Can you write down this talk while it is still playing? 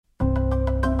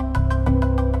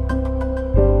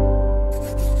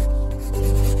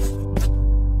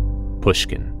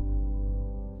Pushkin.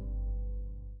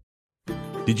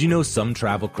 Did you know some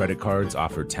travel credit cards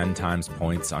offer 10 times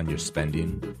points on your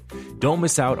spending? Don't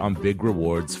miss out on big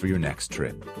rewards for your next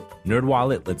trip.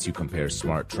 NerdWallet lets you compare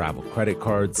smart travel credit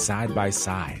cards side by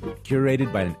side,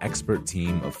 curated by an expert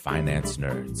team of finance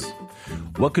nerds.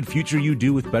 What could future you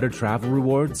do with better travel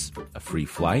rewards? A free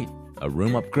flight? A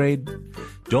room upgrade?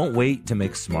 Don't wait to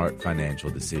make smart financial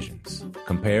decisions.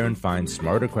 Compare and find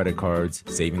smarter credit cards,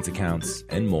 savings accounts,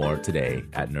 and more today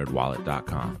at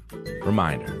nerdwallet.com.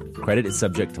 Reminder, credit is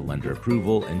subject to lender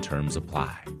approval and terms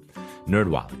apply.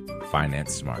 NerdWallet,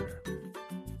 finance smarter.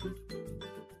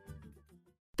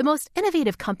 The most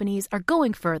innovative companies are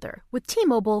going further with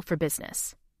T-Mobile for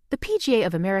Business. The PGA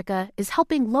of America is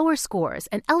helping lower scores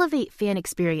and elevate fan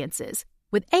experiences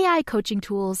with AI coaching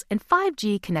tools and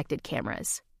 5G connected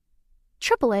cameras.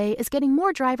 AAA is getting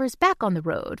more drivers back on the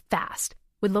road fast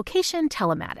with location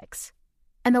telematics.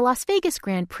 And the Las Vegas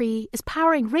Grand Prix is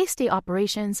powering race day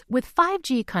operations with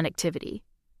 5G connectivity,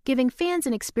 giving fans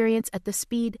an experience at the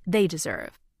speed they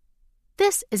deserve.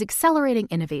 This is accelerating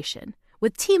innovation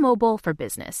with T-Mobile for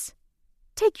Business.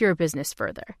 Take your business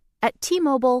further at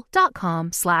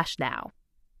T-Mobile.com/now.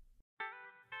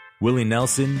 Willie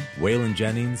Nelson, Waylon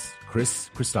Jennings, Chris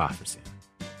Christopherson.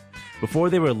 Before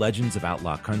they were legends of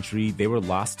outlaw country, they were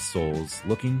lost souls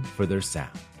looking for their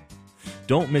sound.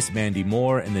 Don't miss Mandy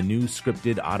Moore in the new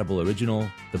scripted Audible original,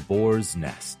 The Boar's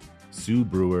Nest, Sue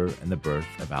Brewer and the Birth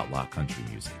of Outlaw Country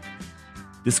Music.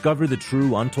 Discover the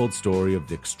true untold story of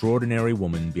the extraordinary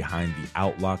woman behind the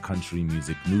outlaw country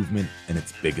music movement and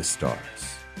its biggest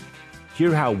stars.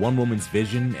 Hear how one woman's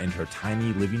vision and her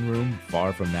tiny living room,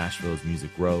 far from Nashville's Music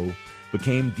Row,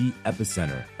 became the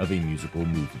epicenter of a musical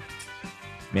movement.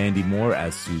 Mandy Moore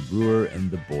as Sue Brewer in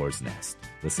The Boar's Nest.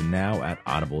 Listen now at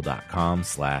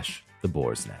audible.com/The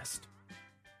Boar's Nest.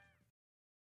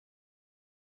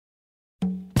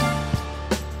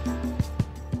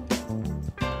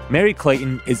 Mary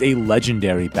Clayton is a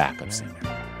legendary backup singer,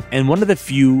 and one of the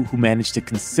few who managed to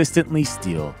consistently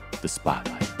steal the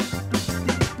spotlight.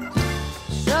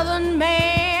 Southern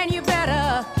man, you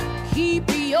better keep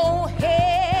your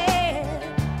head.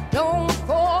 Don't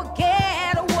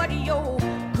forget what your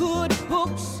good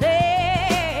book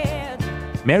said.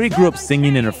 Mary grew up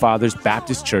singing in her father's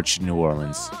Baptist church in New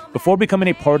Orleans before becoming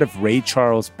a part of Ray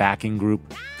Charles' backing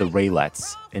group, the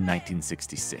Raylettes, in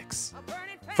 1966.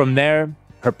 From there,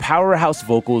 her powerhouse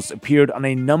vocals appeared on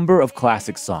a number of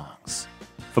classic songs,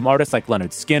 from artists like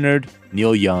Lynyrd Skynyrd,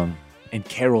 Neil Young, and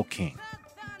Carole King.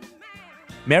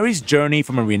 Mary's journey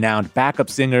from a renowned backup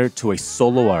singer to a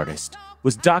solo artist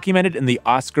was documented in the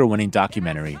Oscar-winning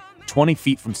documentary 20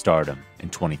 Feet from Stardom in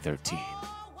 2013.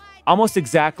 Almost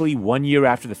exactly 1 year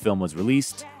after the film was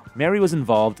released, Mary was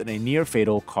involved in a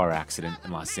near-fatal car accident in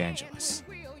Los Angeles.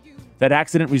 That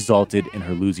accident resulted in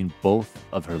her losing both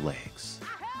of her legs.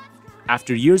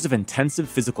 After years of intensive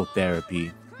physical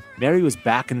therapy, Mary was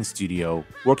back in the studio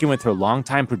working with her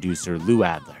longtime producer, Lou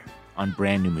Adler, on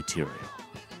brand new material.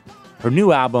 Her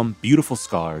new album, Beautiful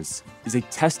Scars, is a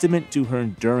testament to her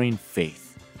enduring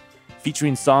faith,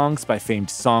 featuring songs by famed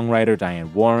songwriter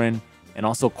Diane Warren and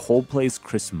also Coldplay's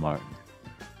Chris Martin.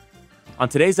 On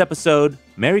today's episode,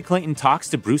 Mary Clayton talks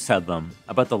to Bruce Headlam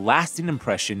about the lasting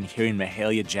impression hearing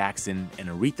Mahalia Jackson and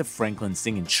Aretha Franklin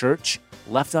sing in church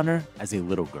left on her as a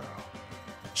little girl.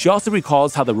 She also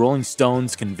recalls how the Rolling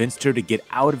Stones convinced her to get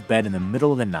out of bed in the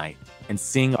middle of the night and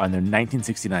sing on their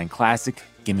 1969 classic,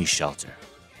 Gimme Shelter,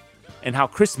 and how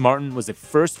Chris Martin was the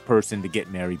first person to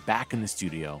get Mary back in the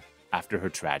studio after her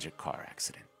tragic car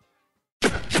accident.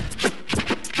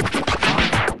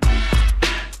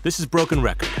 This is Broken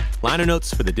Record, liner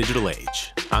notes for the digital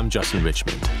age. I'm Justin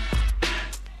Richmond.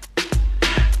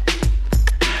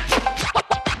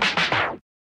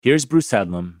 Here's Bruce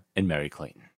Headlam and Mary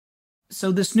Clayton.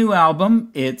 So this new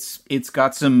album, it's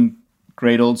got some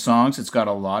great old songs. It's got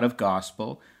a lot of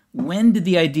gospel. When did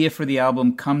the idea for the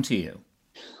album come to you?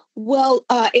 Well,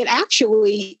 it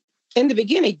actually, in the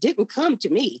beginning, didn't come to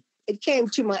me. It came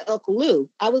to my Uncle Lou.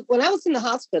 When I was in the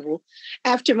hospital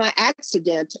after my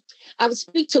accident, I would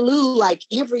speak to Lou like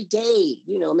every day,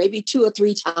 maybe 2 or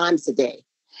 3 times a day.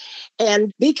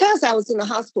 And because I was in the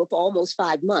hospital for almost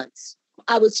 5 months,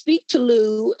 I would speak to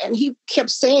Lou and he kept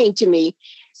saying to me,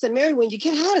 said, Mary, when you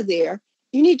get out of there,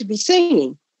 you need to be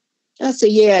singing. I said,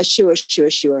 yeah, sure.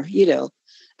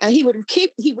 And he would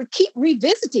keep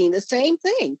revisiting the same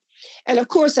thing. And of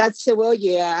course, I'd say, well,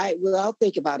 yeah, I'll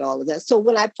think about all of that. So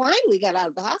when I finally got out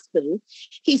of the hospital,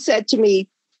 he said to me,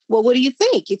 well, what do you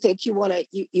think? You think you want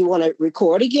to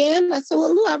record again? I said,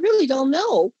 well, no, I really don't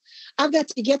know. I've got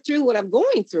to get through what I'm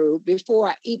going through before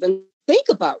I even think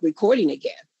about recording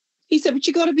again. He said, but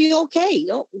you're going to be okay.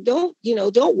 Don't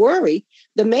worry.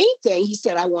 The main thing, he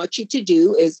said, I want you to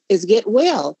do is get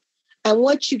well. And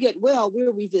once you get well,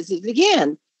 we'll revisit it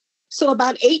again. So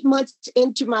about 8 months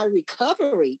into my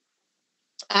recovery,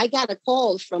 I got a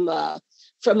call from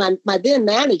my then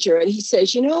manager, and he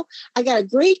says, I got a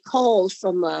great call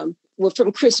from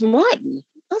Chris Martin.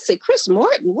 I said, Chris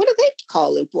Martin, what are they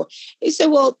calling for? He said,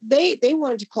 well, they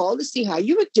wanted to call to see how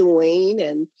you were doing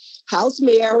and how's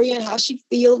Mary and how's she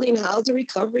feeling, how's the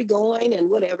recovery going and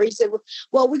whatever. He said,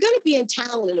 well, we're going to be in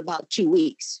town in about 2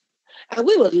 weeks. And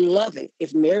we would love it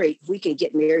if we can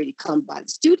get Mary to come by the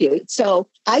studio. So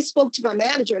I spoke to my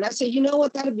manager and I said, you know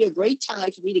what, that'd be a great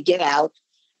time for me to get out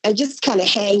and just kind of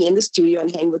hang in the studio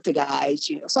and hang with the guys,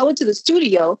 So I went to the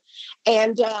studio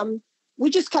and we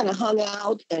just kind of hung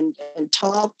out and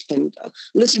talked and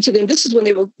listened to them. This is when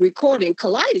they were recording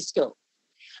Kaleidoscope.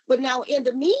 But now in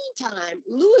the meantime,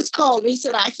 Louis called me. He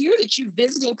said, I hear that you're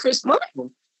visiting Chris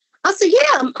Martin. I said,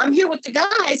 yeah, I'm here with the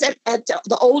guys at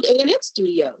the old A&M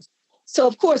studios. So,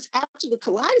 of course, after the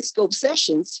Kaleidoscope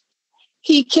sessions,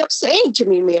 he kept saying to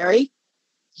me, Mary,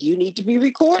 you need to be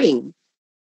recording.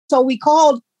 So we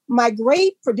called my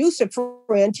great producer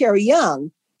friend, Terry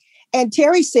Young. And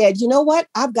Terry said, you know what?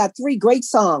 I've got 3 great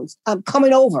songs. I'm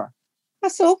coming over. I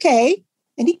said, okay.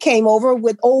 And he came over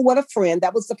with Oh, What a Friend.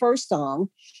 That was the first song.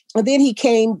 And then he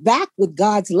came back with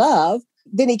God's Love.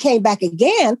 Then he came back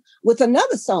again with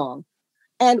another song.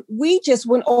 And we just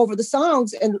went over the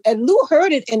songs and Lou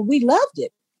heard it and we loved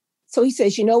it. So he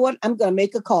says, you know what? I'm going to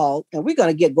make a call and we're going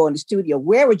to get going to the studio.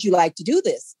 Where would you like to do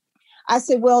this? I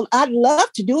said, well, I'd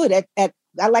love to do it I'd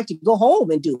like to go home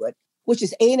and do it, which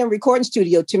is A&M Recording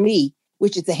Studio to me,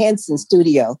 which is the Henson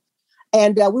studio.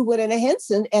 And we went in a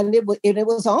Henson and it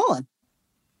was on.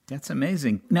 That's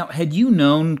amazing. Now, had you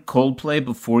known Coldplay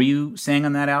before you sang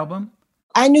on that album?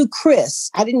 I knew Chris.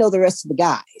 I didn't know the rest of the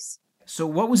guys. So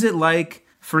what was it like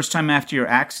first time after your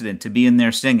accident to be in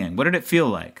there singing? What did it feel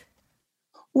like?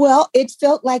 Well, it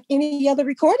felt like any other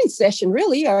recording session,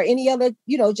 really, or any other,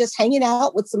 just hanging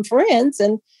out with some friends.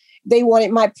 And they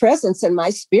wanted my presence and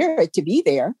my spirit to be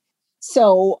there.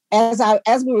 So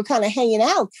as we were kind of hanging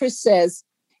out, Chris says,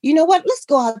 you know what, let's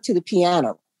go out to the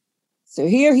piano. So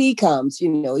here he comes,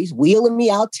 he's wheeling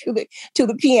me out to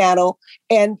the piano.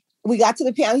 And we got to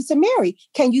the piano. He said, Mary,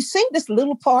 can you sing this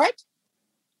little part?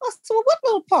 I said, well, what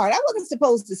little part? I wasn't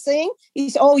supposed to sing. He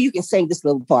said, oh, you can sing this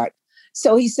little part.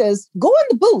 So he says, go in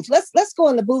the booth. Let's go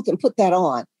in the booth and put that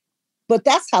on. But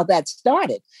that's how that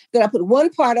started. Then I put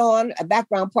one part on, a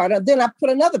background part on. Then I put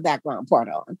another background part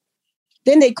on.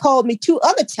 Then they called me 2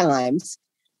 other times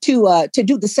to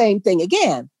do the same thing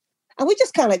again. And we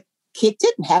just kind of kicked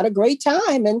it and had a great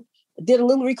time and did a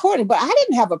little recording. But I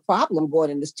didn't have a problem going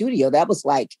in the studio. That was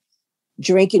like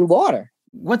drinking water.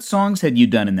 What songs had you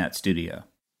done in that studio?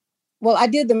 Well, I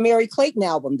did the Mary Clayton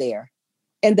album there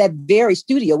in that very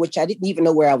studio, which I didn't even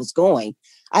know where I was going.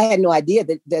 I had no idea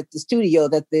that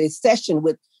the session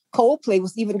with Coldplay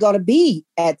was even going to be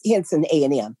at Henson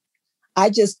A&M. I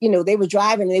just, they were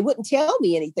driving and they wouldn't tell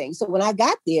me anything. So when I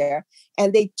got there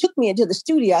and they took me into the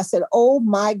studio, I said, oh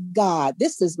my God,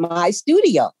 this is my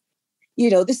studio.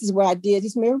 This is where I did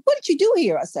this. Mary, what did you do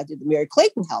here? I said, I did the Mary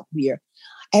Clayton album here.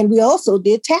 And we also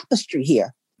did Tapestry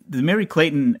here. The Mary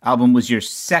Clayton album was your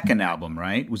second album,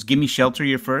 right? Was Gimme Shelter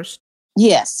your first?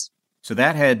 Yes. So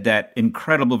that had that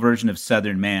incredible version of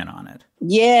Southern Man on it.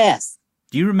 Yes.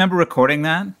 Do you remember recording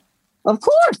that? Of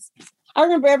course. I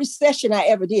remember every session I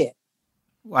ever did.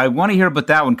 I want to hear about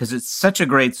that one because it's such a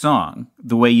great song,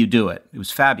 the way you do it. It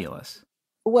was fabulous.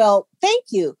 Well, thank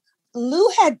you. Lou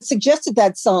had suggested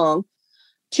that song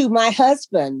to my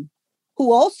husband,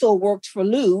 who also worked for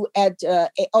Lou on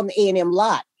the A&M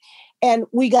lot. And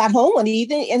we got home one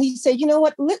evening and he said, you know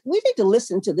what, we need to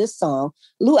listen to this song.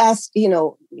 Lou asked,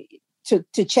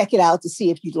 to check it out to see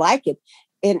if you'd like it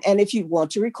and if you'd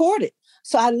want to record it.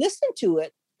 So I listened to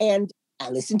it and I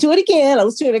listened to it again. I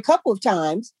listened to it a couple of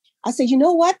times. I said, you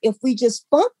know what, if we just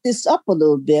funk this up a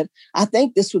little bit, I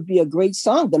think this would be a great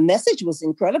song. The message was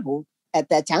incredible at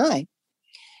that time.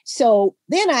 So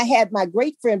then I had my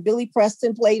great friend Billy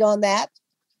Preston played on that.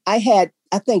 I had,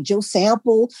 I think, Joe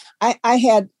Sample. I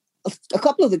had a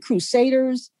couple of the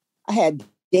Crusaders. I had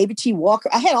David T. Walker.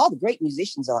 I had all the great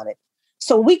musicians on it.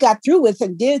 So we got through with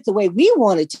and did it the way we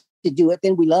wanted to do it.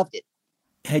 Then we loved it.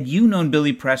 Had you known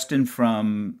Billy Preston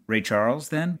from Ray Charles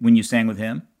then, when you sang with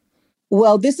him?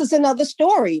 Well, this is another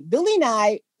story. Billy and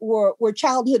I were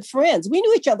childhood friends. We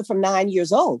knew each other from 9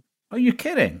 years old. Oh, you're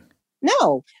kidding.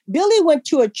 No. Billy went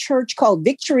to a church called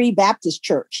Victory Baptist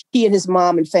Church, he and his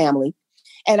mom and family.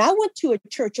 And I went to a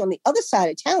church on the other side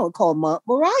of town called Mount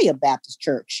Moriah Baptist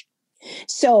Church.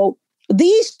 So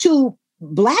These two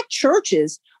Black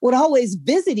churches would always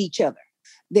visit each other.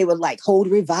 They would like hold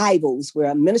revivals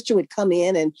where a minister would come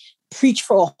in and preach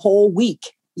for a whole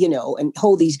week, and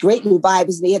hold these great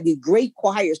revivals. And they had these great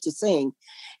choirs to sing.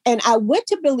 And I went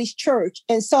to Billy's church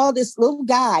and saw this little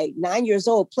guy, 9 years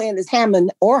old, playing this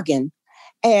Hammond organ.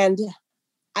 And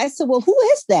I said, well, who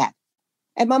is that?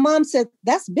 And my mom said,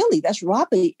 that's Billy. That's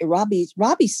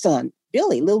Robbie's son,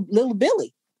 Billy, little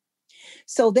Billy.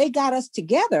 So they got us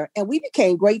together and we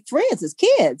became great friends as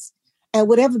kids. And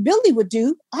whatever Billy would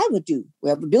do, I would do.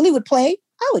 Wherever Billy would play,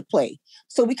 I would play.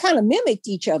 So we kind of mimicked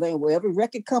each other, and wherever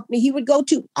record company he would go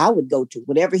to, I would go to.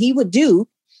 Whatever he would do,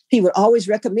 he would always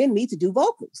recommend me to do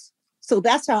vocals. So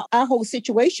that's how our whole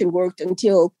situation worked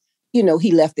until,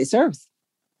 he left this earth.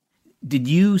 Did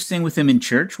you sing with him in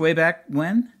church way back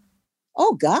when?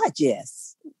 Oh, God,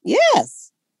 yes.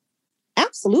 Yes,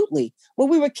 absolutely. When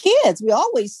we were kids, we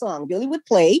always sung. Billy would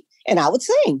play and I would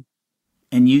sing.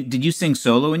 And did you sing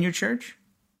solo in your church?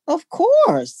 Of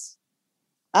course.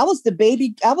 I was the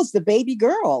baby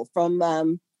girl from,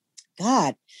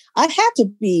 God, I had to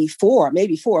be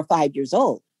maybe 4 or 5 years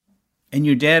old. And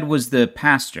your dad was the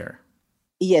pastor?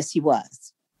 Yes, he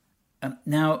was.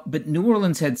 Now, but New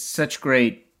Orleans had such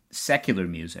great secular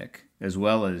music as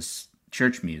well as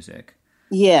church music.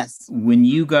 Yes. When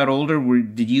you got older,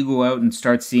 did you go out and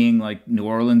start seeing like New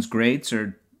Orleans greats,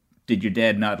 or did your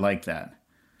dad not like that?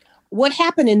 What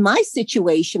happened in my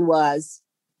situation was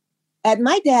at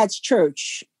my dad's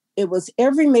church, it was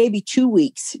every maybe 2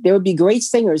 weeks, there would be great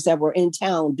singers that were in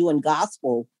town doing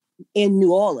gospel in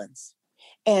New Orleans.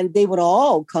 And they would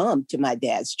all come to my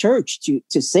dad's church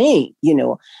to sing,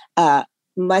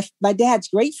 My dad's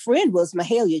great friend was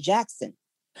Mahalia Jackson.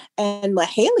 And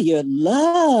Mahalia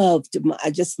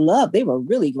they were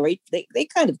really great. They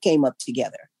kind of came up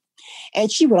together.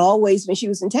 And she would always, when she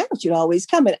was in town, she'd always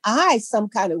come. And I, some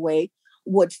kind of way,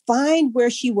 would find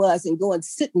where she was and go and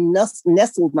sit and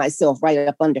nestled myself right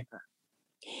up under her.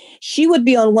 She would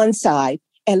be on one side,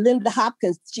 and Linda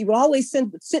Hopkins, she would always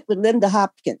sit with Linda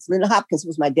Hopkins. Linda Hopkins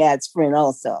was my dad's friend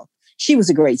also. She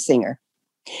was a great singer.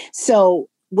 So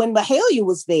when Mahalia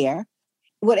was there,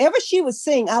 whatever she would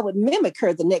sing, I would mimic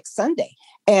her the next Sunday.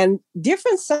 And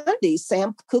different Sundays,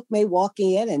 Sam Cooke may walk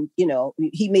in and,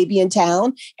 he may be in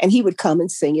town and he would come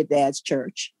and sing at Dad's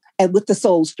church. And with the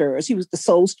Soul Stirrers, he was the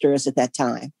Soul Stirrers at that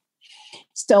time.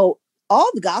 So all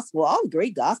the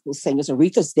great gospel singers,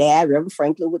 Aretha's dad, Reverend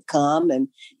Franklin, would come and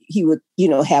he would,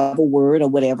 have a word or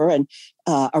whatever. And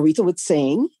Aretha would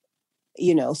sing,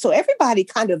 so everybody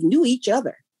kind of knew each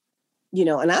other,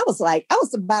 and I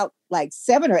was about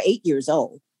 7 or 8 years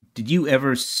old. Did you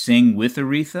ever sing with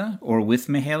Aretha or with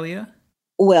Mahalia?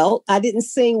 Well, I didn't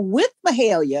sing with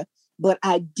Mahalia, but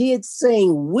I did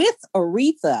sing with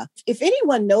Aretha. If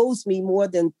anyone knows me more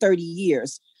than 30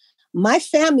 years, my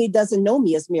family doesn't know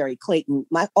me as Mary Clayton.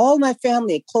 All my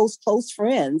family and close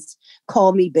friends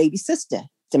call me baby sister.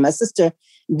 And my sister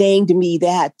named me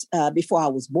that before I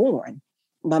was born.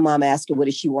 My mom asked her, what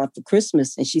did she want for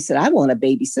Christmas? And she said, I want a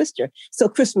baby sister. So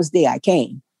Christmas Day I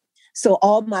came. So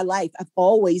all my life, I've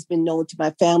always been known to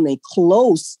my family,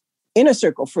 close inner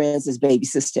circle friends as baby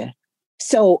sister.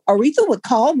 So Aretha would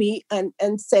call me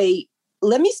and say,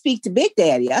 let me speak to Big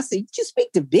Daddy. I said, you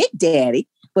speak to Big Daddy?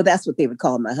 Well, that's what they would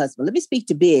call my husband. Let me speak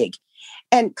to Big.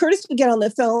 And Curtis would get on the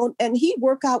phone and he'd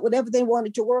work out whatever they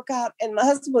wanted to work out. And my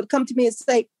husband would come to me and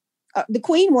say, the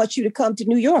Queen wants you to come to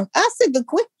New York. I said, the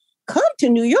Queen? Come to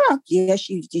New York. Yeah,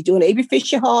 she's doing A.B.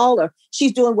 Fisher Hall or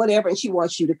she's doing whatever and she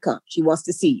wants you to come. She wants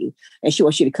to see you and she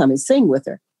wants you to come and sing with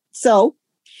her. So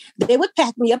they would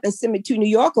pack me up and send me to New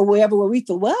York or wherever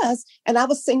Aretha was. And I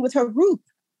would sing with her group,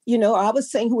 or I would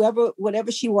sing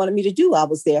whatever she wanted me to do. I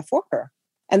was there for her.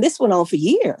 And this went on for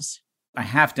years. I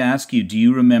have to ask you, do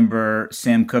you remember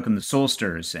Sam Cooke and the Soul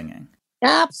Stirrers singing?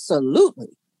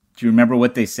 Absolutely. Do you remember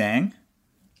what they sang?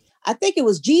 I think it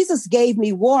was Jesus gave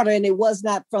me water and it was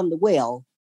not from the well.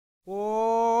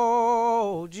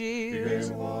 Oh, Jesus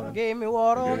gave me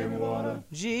water.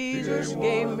 Jesus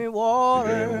gave me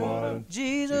water.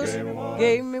 Jesus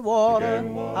gave me water.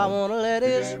 I want to let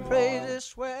his praises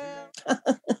swell.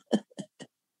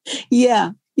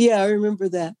 Yeah, I remember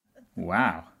that.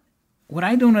 Wow. What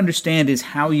I don't understand is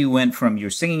how you went from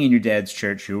you're singing in your dad's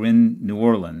church, you're in New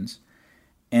Orleans,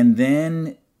 and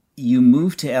then you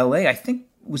moved to L.A. I think,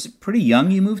 was it pretty young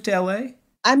you moved to L.A.?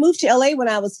 I moved to L.A. when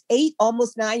I was 8,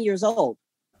 almost 9 years old.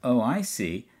 Oh, I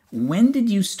see. When did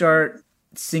you start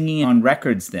singing on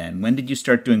records then? When did you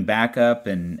start doing backup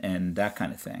and that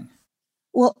kind of thing?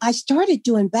 Well, I started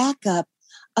doing backup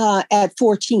at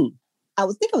 14. I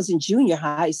was in junior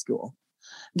high school,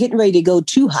 getting ready to go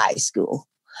to high school.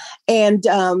 And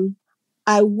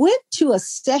I went to a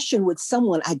session with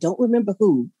someone, I don't remember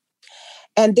who,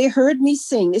 and they heard me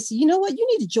sing. They said, you know what, you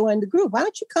need to join the group. Why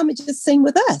don't you come and just sing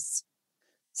with us?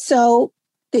 So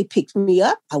they picked me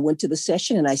up. I went to the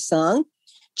session and I sung.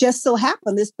 Just so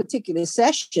happened this particular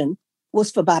session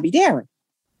was for Bobby Darin.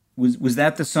 Was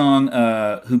that the song,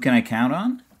 Who Can I Count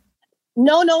On?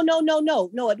 No.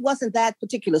 It wasn't that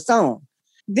particular song.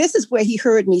 This is where he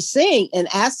heard me sing and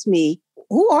asked me,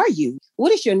 who are you?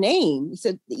 What is your name? He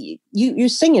said, you're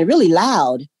singing really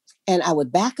loud. And I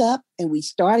would back up and we'd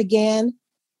start again.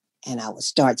 And I would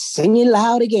start singing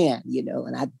loud again,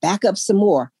 and I'd back up some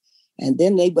more. And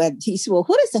then he said, well,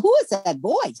 who is that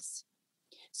voice?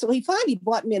 So he finally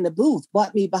brought me in the booth,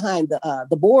 brought me behind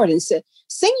the board and said,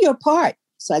 sing your part.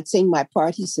 So I'd sing my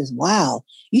part. He says, wow,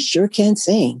 you sure can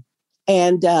sing.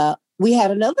 And we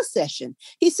had another session.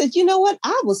 He said, you know what?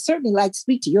 I would certainly like to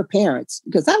speak to your parents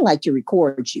because I'd like to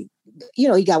record you.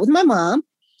 He got with my mom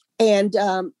and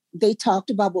they talked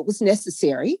about what was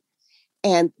necessary.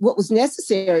 And what was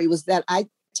necessary was that I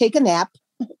take a nap.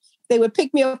 They would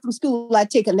pick me up from school.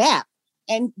 I'd take a nap.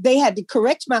 And they had to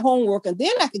correct my homework. And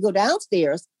then I could go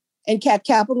downstairs and cat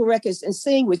Capitol Records and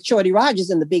sing with Shorty Rogers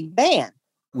and the big band.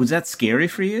 Was that scary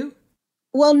for you?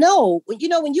 Well, no. When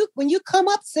you come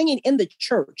up singing in the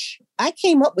church, I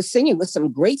came up with singing with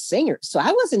some great singers. So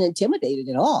I wasn't intimidated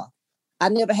at all. I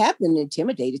never have been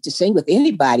intimidated to sing with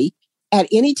anybody at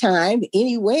any time,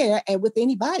 anywhere, and with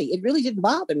anybody. It really didn't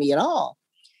bother me at all.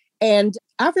 And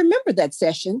I remember that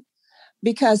session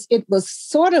because it was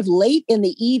sort of late in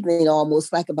the evening,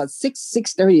 almost like about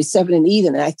 6:30 to 7 in the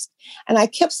evening. And I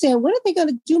kept saying, when are they going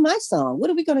to do my song?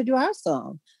 When are we going to do our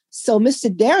song? So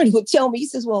Mr. Darin would tell me, he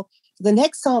says, well, the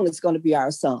next song is going to be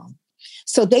our song.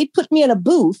 So they put me in a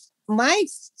booth. My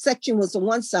section was on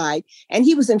one side and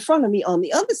he was in front of me on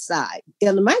the other side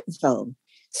in the microphone.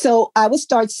 So I would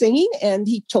start singing and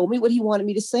he told me what he wanted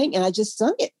me to sing and I just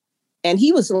sung it. And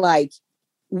he was like,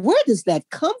 where does that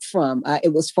come from?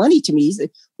 It was funny to me. He said,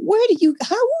 who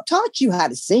taught you how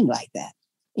to sing like that?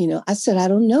 I said, I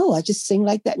don't know. I just sing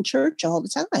like that in church all the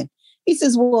time. He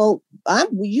says, well,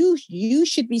 you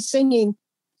should be singing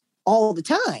all the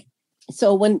time.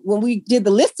 So when we did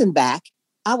the listen back,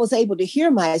 I was able to hear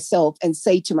myself and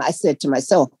I said to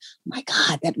myself, my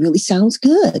God, that really sounds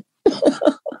good.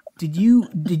 Did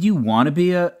you want to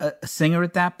be a singer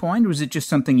at that point, or was it just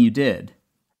something you did?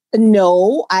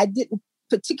 No, I didn't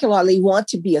particularly want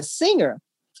to be a singer.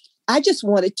 I just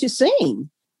wanted to sing.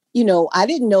 I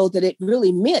didn't know that it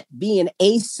really meant being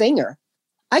a singer.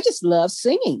 I just love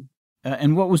singing.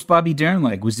 And what was Bobby Darin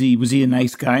like? Was he a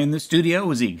nice guy in the studio?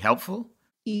 Was he helpful?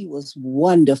 He was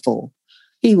wonderful.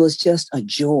 He was just a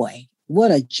joy.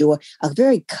 What a joy. A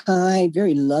very kind,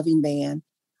 very loving man.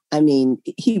 I mean,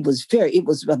 it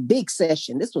was a big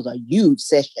session. This was a huge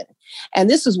session. And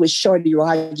this was with Shorty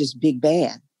Rogers' big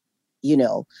band,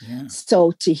 Yeah.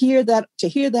 So to hear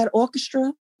that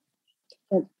orchestra,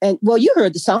 and well, you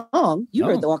heard the song,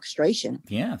 heard the orchestration.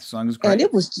 Yeah, the song is great. And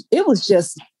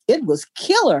it was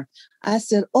killer. I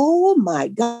said, oh my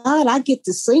God, I get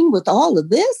to sing with all of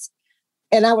this.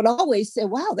 And I would always say,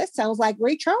 wow, that sounds like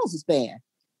Ray Charles's band,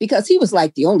 because he was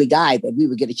like the only guy that we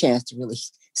would get a chance to really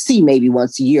see maybe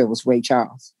once a year was Ray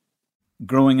Charles.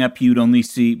 Growing up, you'd only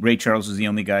see Ray Charles was the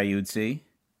only guy you would see?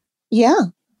 Yeah.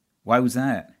 Why was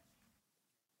that?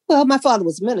 Well, my father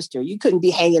was a minister. You couldn't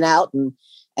be hanging out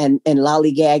and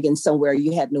lollygagging somewhere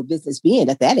you had no business being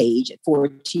at that age, at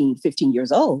 14, 15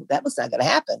 years old. That was not going to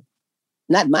happen.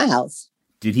 Not in my house.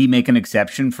 Did he make an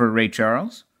exception for Ray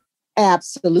Charles?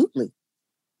 Absolutely.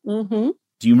 Mm-hmm.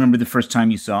 Do you remember the first time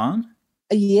you saw him?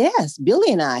 Yes,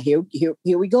 Billy and I. Here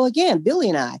we go again. Billy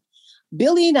and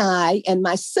I and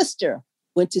my sister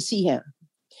went to see him,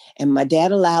 and my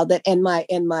dad allowed that, and my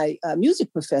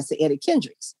music professor Eddie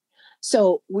Kendricks.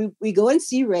 So we go and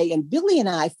see Ray, and Billy and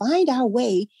I find our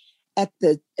way at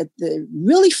the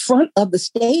really front of the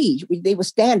stage. They were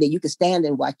standing. You could stand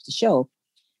and watch the show.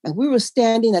 And we were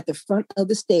standing at the front of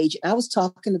the stage. And I was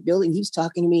talking to Billy and he was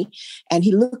talking to me. And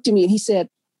he looked at me and he said,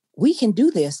 we can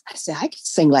do this. I said, I can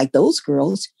sing like those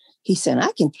girls. He said,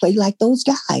 I can play like those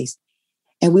guys.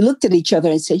 And we looked at each other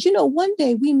and said, one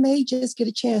day we may just get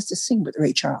a chance to sing with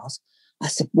Ray Charles. I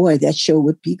said, boy, that show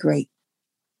would be great.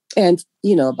 And,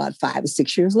 about 5 or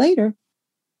 6 years later,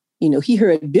 he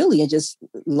heard Billy and just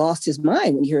lost his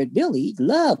mind when he heard Billy. He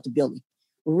loved Billy.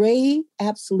 Ray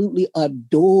absolutely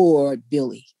adored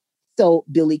Billy. So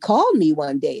Billy called me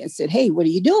one day and said, hey, what are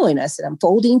you doing? I said, I'm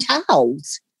folding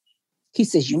towels. He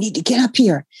says, you need to get up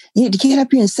here. You need to get up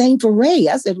here and sing for Ray.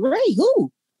 I said, Ray,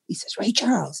 who? He says, Ray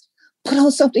Charles. Put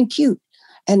on something cute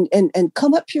and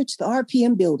come up here to the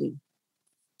RPM building.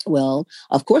 Well,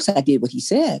 of course I did what he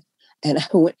said. And I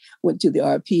went to the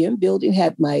RPM building,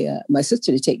 had my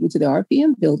sister to take me to the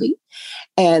RPM building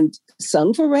and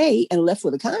sung for Ray and left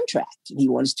with a contract. And he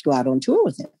wanted us to go out on tour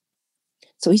with him.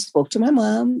 So he spoke to my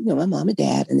mom, my mom and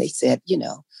dad, and they said,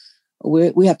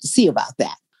 we have to see about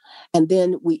that. And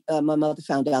then my mother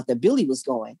found out that Billy was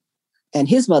going, and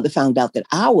his mother found out that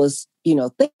I was,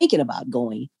 thinking about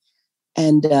going.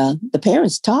 And the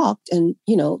parents talked, and,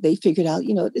 they figured out,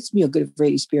 this would be a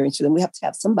great experience for them. We have to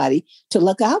have somebody to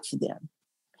look out for them.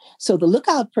 So the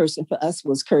lookout person for us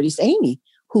was Curtis Amy,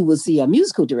 who was the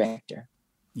musical director.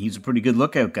 He's a pretty good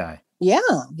lookout guy. Yeah,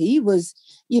 he was,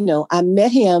 I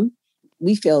met him.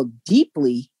 We fell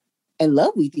deeply in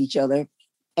love with each other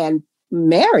and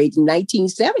married in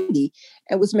 1970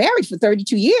 and was married for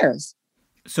 32 years.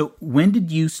 So when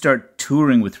did you start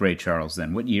touring with Ray Charles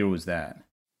then? What year was that?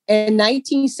 In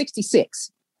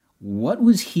 1966. What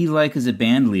was he like as a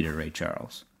band leader, Ray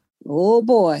Charles? Oh,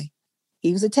 boy.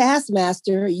 He was a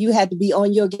taskmaster. You had to be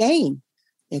on your game.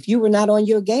 If you were not on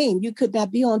your game, you could not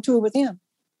be on tour with him.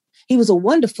 He was a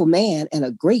wonderful man and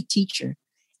a great teacher.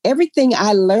 Everything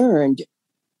I learned,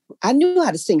 I knew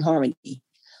how to sing harmony.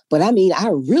 But I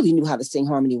really knew how to sing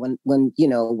harmony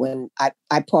when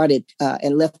I parted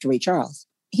and left Ray Charles.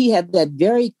 He had that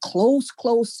very close,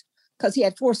 because he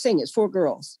had 4 singers, 4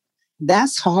 girls.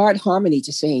 That's hard harmony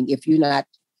to sing if you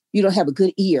don't have a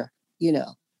good ear,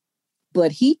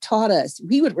 But he taught us,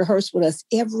 he would rehearse with us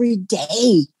every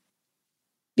day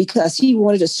because he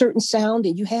wanted a certain sound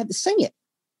and you had to sing it.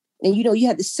 And, you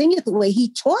had to sing it the way he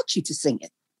taught you to sing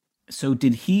it. So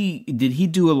did he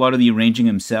do a lot of the arranging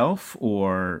himself,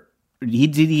 or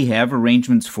did he have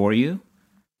arrangements for you?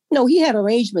 No, he had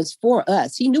arrangements for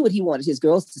us. He knew what he wanted his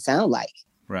girls to sound like.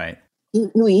 Right. He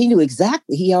knew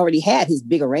exactly. He already had his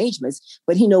big arrangements,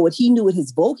 but he knew what he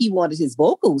wanted his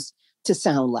vocals to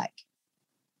sound like.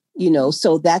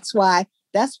 So that's why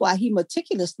he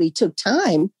meticulously took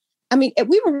time. We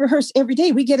would rehearse every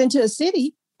day. We get into a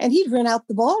city and he'd rent out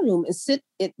the ballroom and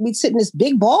we'd sit in this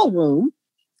big ballroom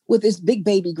with this big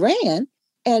baby grand,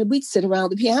 and we'd sit around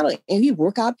the piano and he'd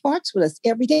work out parts with us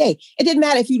every day. It didn't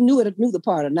matter if you knew the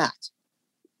part or not.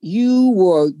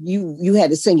 You had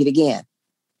to sing it again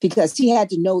because he had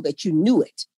to know that you knew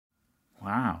it.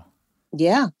 Wow.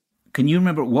 Yeah. Can you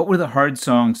remember what were the hard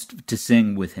songs to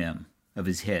sing with him of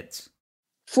his hits?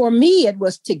 For me, it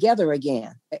was Together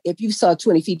Again. If you saw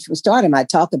 20 Feet from Stardom, I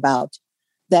talk about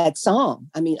that song.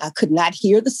 I could not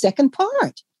hear the second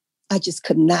part. I just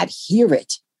could not hear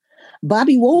it.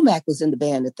 Bobby Womack was in the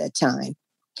band at that time.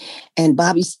 And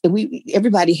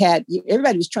everybody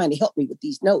was trying to help me with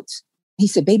these notes. He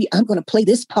said, baby, I'm going to play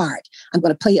this part. I'm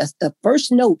going to play the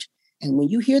first note. And when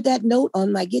you hear that note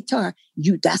on my guitar,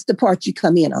 that's the part you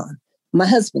come in on. My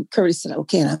husband, Curtis, said,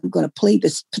 okay, and I'm going to play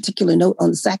this particular note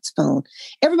on the saxophone.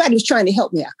 Everybody was trying to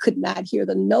help me. I could not hear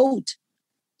the note.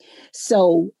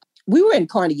 So we were in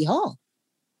Carnegie Hall.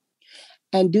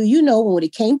 And do you know, when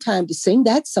it came time to sing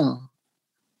that song,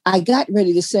 I got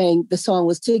ready to sing. The song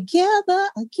was Together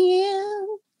Again.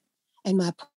 And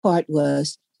my part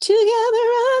was Together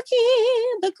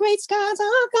Again, the great skies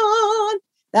are gone.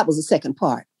 That was the second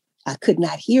part. I could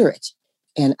not hear it.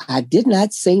 And I did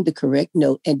not sing the correct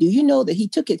note. And do you know that he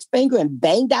took his finger and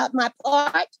banged out my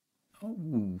part?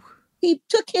 Oh. He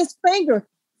took his finger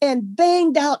and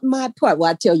banged out my part.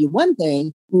 Well, I tell you one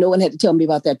thing, no one had to tell me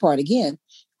about that part again.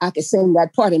 I could sing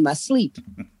that part in my sleep.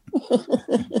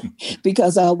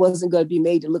 Because I wasn't going to be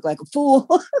made to look like a fool.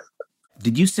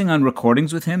 Did you sing on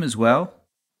recordings with him as well?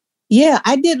 Yeah,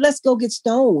 I did Let's Go Get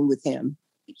Stoned with him,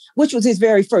 which was his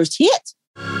very first hit.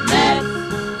 Let's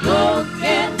go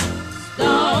get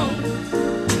stoned.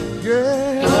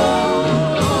 Yeah.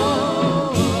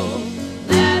 Oh,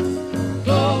 let's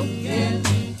go get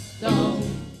stoned.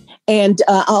 And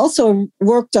I also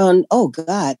worked on,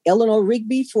 Eleanor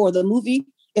Rigby for the movie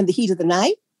In the Heat of the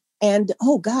Night. And,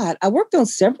 I worked on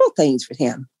several things with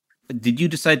him. Did you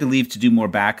decide to leave to do more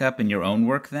backup in your own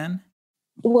work then?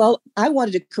 Well, I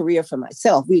wanted a career for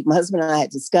myself. My husband and I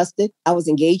had discussed it. I was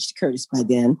engaged to Curtis by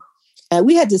then. And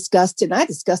we had discussed it. And I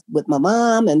discussed it with my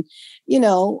mom. And,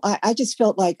 I just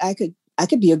felt like I could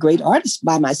be a great artist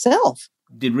by myself.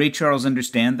 Did Ray Charles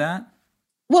understand that?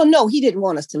 Well, no, he didn't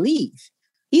want us to leave.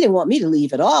 He didn't want me to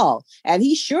leave at all. And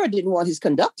he sure didn't want his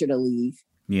conductor to leave.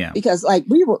 Yeah. Because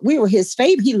we were his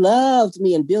favorite. He loved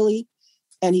me and Billy,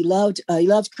 and he loved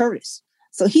Curtis.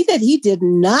 So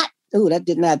that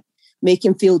did not make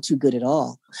him feel too good at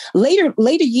all. Later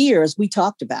years, we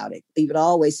talked about it. He would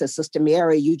always say, Sister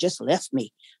Mary, you just left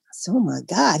me. I said, oh my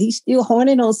God, he's still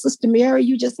horning on Sister Mary,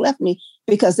 you just left me.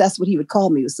 Because that's what he would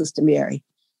call me, was Sister Mary.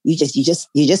 You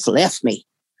just left me.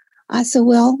 I said,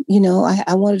 well,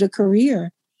 I wanted a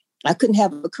career. I couldn't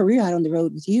have a career out on the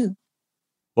road with you.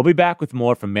 We'll be back with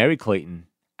more from Mary Clayton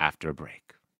after a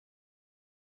break.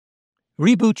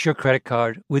 Reboot your credit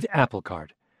card with Apple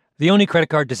Card, the only credit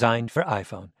card designed for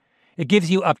iPhone. It gives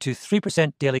you up to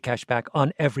 3% daily cash back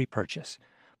on every purchase.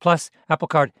 Plus, Apple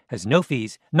Card has no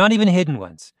fees, not even hidden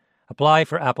ones. Apply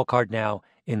for Apple Card now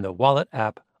in the Wallet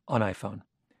app on iPhone.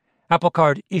 Apple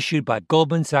Card issued by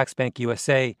Goldman Sachs Bank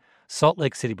USA, Salt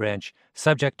Lake City branch,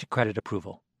 subject to credit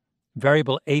approval.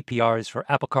 Variable APRs for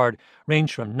Apple Card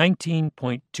range from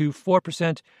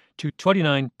 19.24% to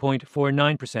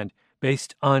 29.49%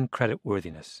 based on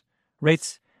creditworthiness.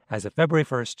 Rates as of February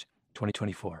 1st,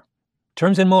 2024.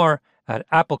 Terms and more at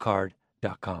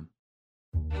applecard.com.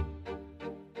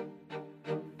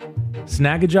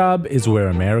 Snagajob is where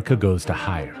America goes to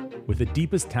hire, with the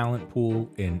deepest talent pool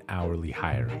in hourly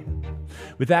hiring.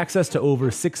 With access to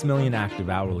over 6 million active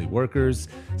hourly workers,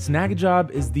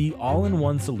 Snagajob is the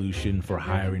all-in-one solution for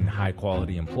hiring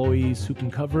high-quality employees who can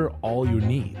cover all your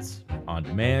needs: on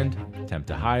demand, temp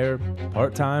to hire,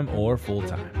 part-time, or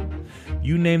full-time.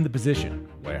 You name the position: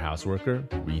 warehouse worker,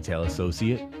 retail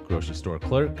associate, grocery store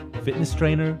clerk, fitness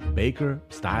trainer, baker,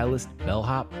 stylist,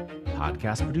 bellhop,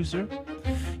 podcast producer.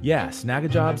 Yeah,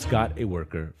 Snagajob's got a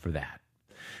worker for that.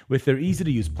 With their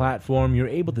easy-to-use platform, you're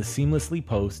able to seamlessly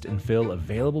post and fill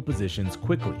available positions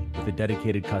quickly with a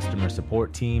dedicated customer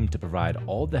support team to provide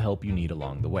all the help you need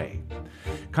along the way.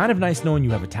 Kind of nice knowing you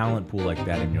have a talent pool like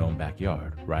that in your own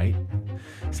backyard, right?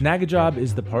 Snagajob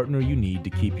is the partner you need to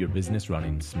keep your business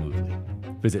running smoothly.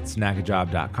 Visit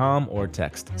snagajob.com or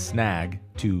text SNAG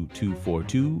to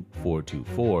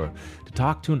 242-424 to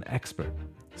talk to an expert.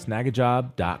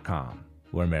 Snagajob.com,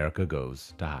 where America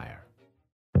goes to hire.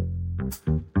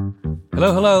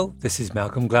 Hello. This is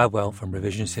Malcolm Gladwell from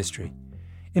Revisionist History.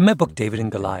 In my book, David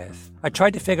and Goliath, I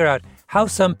tried to figure out how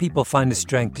some people find the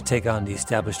strength to take on the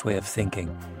established way of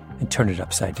thinking and turn it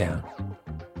upside down.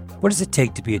 What does it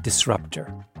take to be a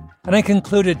disruptor? And I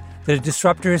concluded that a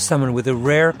disruptor is someone with a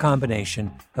rare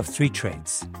combination of 3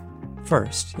 traits.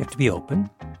 First, you have to be open.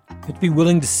 You have to be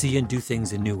willing to see and do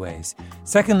things in new ways.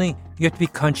 Secondly, you have to be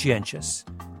conscientious,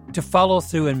 to follow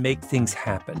through and make things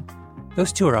happen.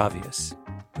 Those 2 are obvious,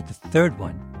 but the third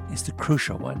one is the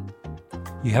crucial one.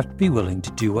 You have to be willing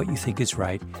to do what you think is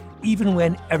right, even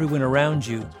when everyone around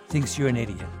you thinks you're an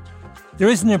idiot. There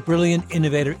isn't a brilliant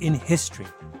innovator in history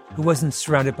who wasn't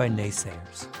surrounded by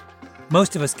naysayers.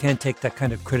 Most of us can't take that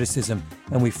kind of criticism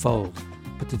and we fold,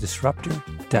 but the disruptor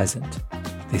doesn't.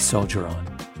 They soldier on.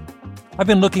 I've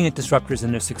been looking at disruptors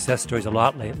and their success stories a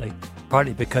lot lately,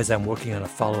 partly because I'm working on a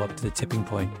follow-up to The Tipping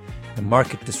Point, and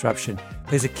market disruption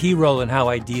plays a key role in how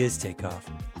ideas take off.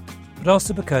 But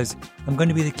also because I'm going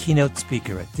to be the keynote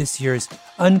speaker at this year's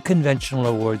Unconventional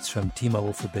Awards from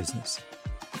T-Mobile for Business.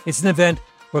 It's an event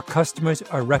where customers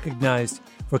are recognized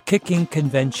for kicking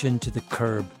convention to the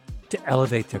curb to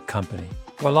elevate their company,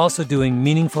 while also doing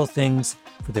meaningful things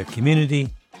for their community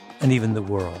and even the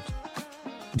world.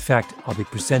 In fact, I'll be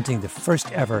presenting the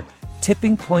first ever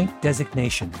Tipping Point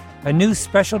designation, a new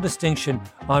special distinction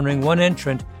honoring one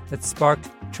entrant that sparked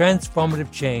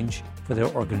transformative change for their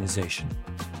organization.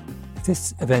 If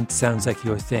this event sounds like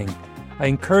your thing, I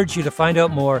encourage you to find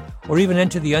out more or even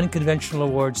enter the Unconventional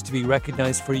Awards to be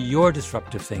recognized for your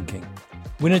disruptive thinking.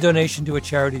 Win a donation to a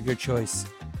charity of your choice,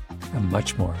 and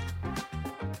much more.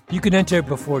 You can enter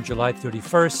before July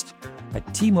 31st at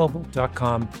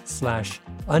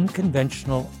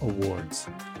tmobile.com/unconventional awards.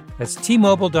 That's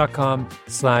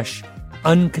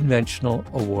tmobile.com/unconventional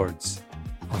awards.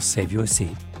 I'll save you a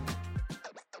seat.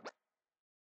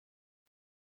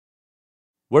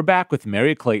 We're back with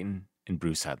Mary Clayton and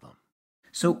Bruce Headlam.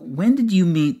 So when did you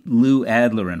meet Lou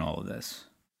Adler in all of this?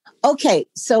 Okay,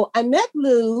 so I met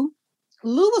Lou.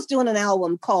 Lou was doing an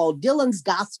album called Dylan's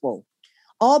Gospel,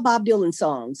 all Bob Dylan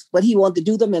songs, but he wanted to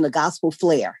do them in a gospel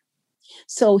flair.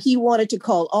 So he wanted to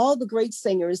call all the great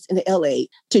singers in LA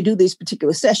to do these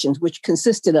particular sessions, which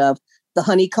consisted of the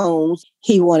Honeycombs.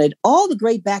 He wanted all the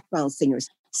great background singers.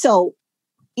 So,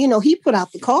 he put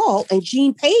out the call and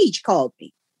Gene Page called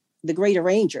me, the great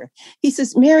arranger. He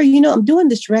says, Mary, I'm doing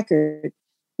this record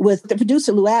with the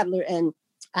producer Lou Adler, and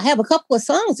I have a couple of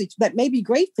songs that may be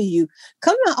great for you.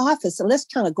 Come to my office and let's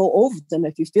kind of go over them.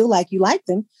 If you feel like you like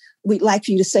them, we'd like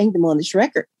for you to sing them on this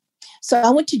record. So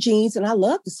I went to Gene's and I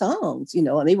loved the songs, and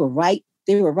they were right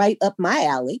up my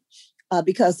alley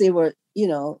because they were,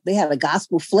 they had a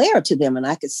gospel flair to them and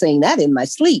I could sing that in my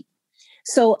sleep.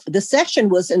 So the session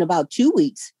was in about 2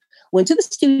 weeks. Went to the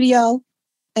studio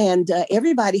and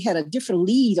everybody had a different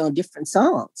lead on different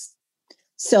songs.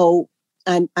 So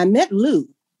I met Lou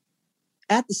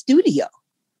at the studio.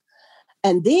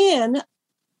 And then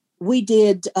we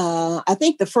did, I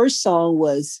think the first song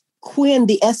was Quinn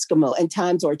the Eskimo and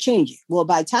Times Are Changing. Well,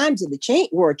 by times of the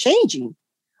were changing,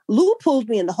 Lou pulled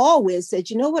me in the hallway and said,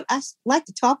 you know what? I'd like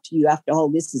to talk to you after all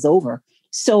this is over.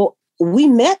 So we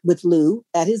met with Lou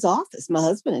at his office, my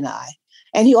husband and I,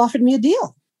 and he offered me a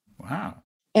deal. Wow.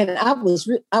 And I was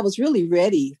really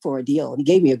ready for a deal. He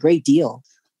gave me a great deal.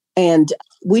 And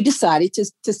we decided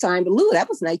to sign with Lou. That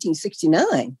was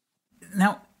 1969.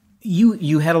 Now,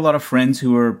 you had a lot of friends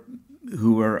who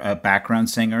were background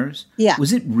singers. Yeah.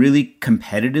 Was it really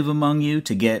competitive among you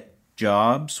to get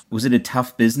jobs? Was it a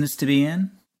tough business to be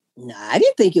in? No, I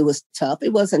didn't think it was tough.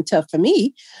 It wasn't tough for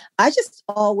me. I just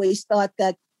always thought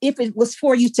that if it was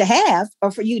for you to have or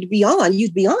for you to be on,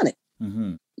 you'd be on it.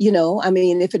 Mm-hmm. You know, I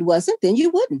mean, if it wasn't, then you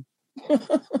wouldn't.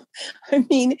 I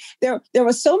mean, there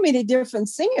were so many different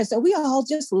singers and we all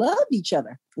just loved each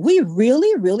other. We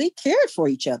really, really cared for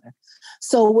each other.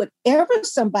 So whenever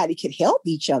somebody could help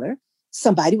each other,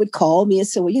 somebody would call me and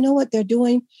say, well, you know what? They're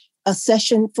doing a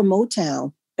session for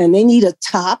Motown and they need a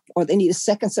top or they need a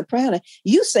second soprano.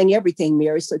 You sing everything,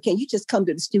 Mary. So can you just come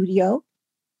to the studio?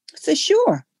 I said,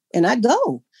 sure. And I'd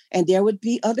go. And there would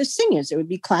be other singers. There would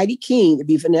be Clyde King. There'd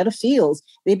be Vanetta Fields.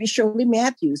 There'd be Shirley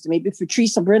Matthews. There may be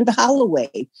Patrice and Brenda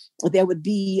Holloway. There would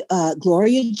be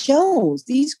Gloria Jones.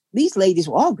 These ladies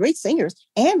were all great singers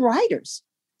and writers.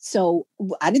 So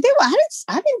I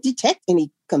didn't detect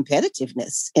any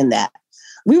competitiveness in that.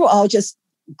 We were all just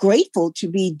grateful to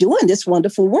be doing this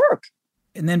wonderful work.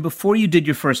 And then before you did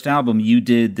your first album, you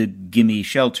did the Gimme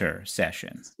Shelter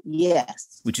session.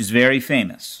 Yes. Which is very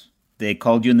famous. They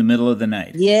called you in the middle of the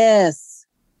night. Yes.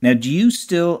 Now, do you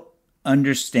still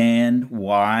understand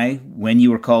why, when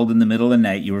you were called in the middle of the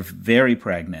night, you were very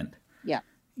pregnant? Yeah.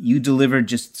 You delivered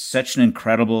just such an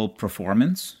incredible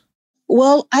performance?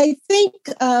 Well, I think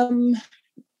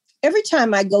every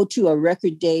time I go to a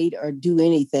record date or do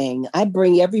anything, I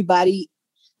bring everybody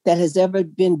that has ever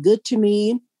been good to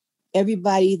me,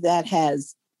 everybody that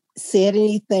has said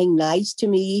anything nice to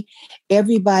me,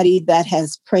 everybody that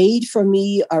has prayed for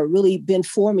me or really been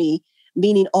for me,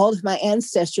 meaning all of my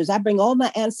ancestors. I bring all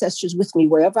my ancestors with me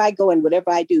wherever I go and whatever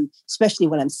I do, especially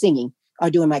when I'm singing or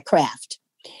doing my craft.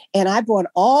 And I brought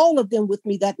all of them with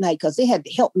me that night because they had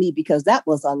to help me because that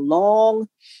was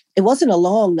it wasn't a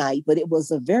long night, but it was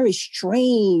a very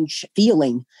strange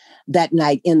feeling that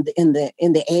night in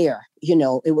the air. You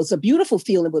know, it was a beautiful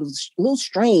feeling, but it was a little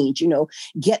strange, you know,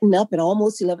 getting up at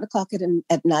almost 11 o'clock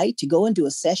at night to go and do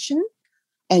a session.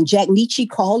 And Jack Nietzsche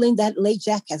calling that late.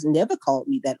 Jack has never called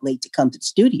me that late to come to the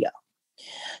studio.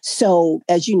 So,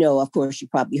 as you know, of course, you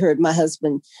probably heard my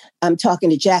husband, I'm talking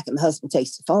to Jack and my husband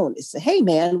takes the phone and says, hey,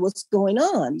 man, what's going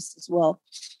on? He says, well,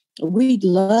 we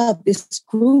love this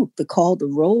group. They called the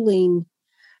Rolling.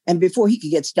 And before he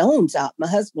could get Stones out, my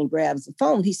husband grabs the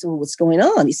phone. He said, well, what's going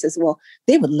on? He says, well,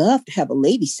 they would love to have a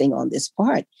lady sing on this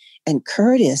part. And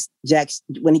Curtis,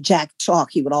 when Jack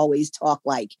talked, he would always talk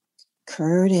like,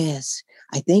 Curtis,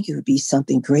 I think it would be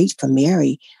something great for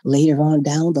Mary later on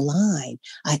down the line.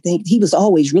 I think he was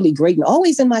always really great and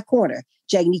always in my corner,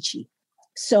 Jack Nietzsche.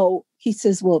 So he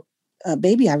says, well,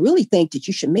 baby, I really think that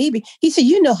you should maybe. He said,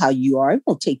 you know how you are. It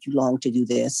won't take you long to do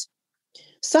this.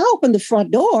 So I opened the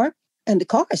front door and the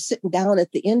car is sitting down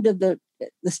at the end of the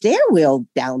stairwell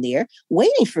down there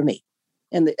waiting for me.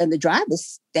 And the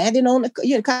driver's standing on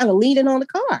kind of leaning on the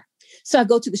car. So I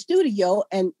go to the studio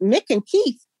and Mick and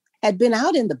Keith had been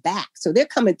out in the back. So they're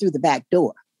coming through the back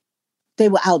door. They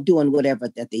were out doing whatever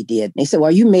that they did. And they said, well,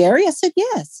 are you Mary? I said,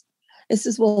 yes. It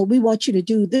says, well, we want you to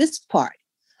do this part.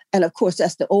 And of course,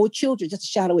 that's the Old Children, just a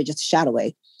shot away, just a shot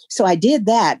away. So I did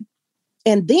that.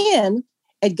 And then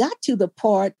it got to the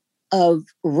part of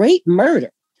rape murder.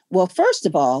 Well, first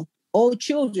of all, Old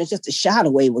Children, just a shot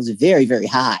away was very, very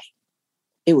high.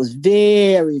 It was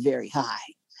very, very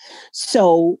high.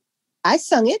 So I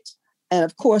sung it. And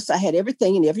of course, I had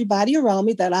everything and everybody around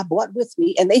me that I brought with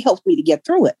me, and they helped me to get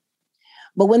through it.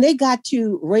 But when they got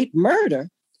to rape murder,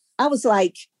 I was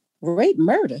like, rape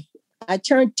murder? I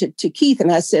turned to Keith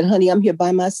and I said, honey, I'm here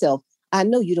by myself. I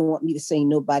know you don't want me to sing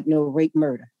no rape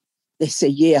murder. They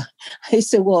said, yeah. I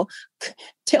said, well,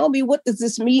 tell me, what does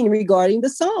this mean regarding the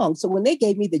song? So when they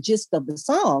gave me the gist of the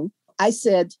song, I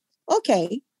said,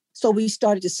 okay. So we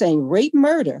started to sing rape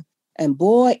murder. And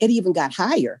boy, it even got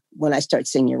higher when I started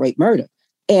singing rape murder.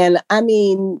 And I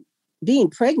mean, being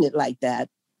pregnant like that,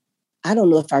 I don't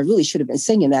know if I really should have been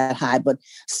singing that high, but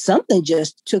something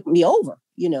just took me over,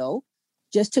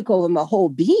 just took over my whole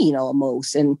being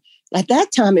almost. And at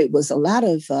that time, it was a lot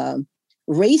of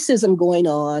racism going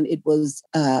on. It was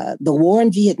the war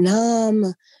in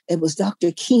Vietnam. It was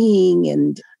Dr. King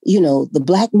and, the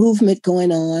Black movement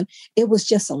going on. It was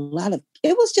just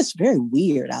it was just very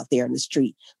weird out there in the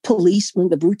street. Policemen,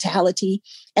 the brutality.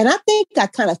 And I think I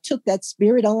kind of took that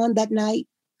spirit on that night.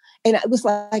 And it was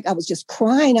like I was just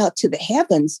crying out to the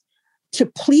heavens to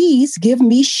please give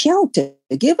me shelter.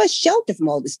 Give us shelter from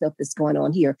all this stuff that's going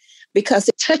on here, because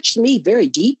it touched me very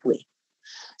deeply.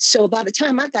 So by the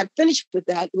time I got finished with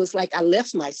that, it was like I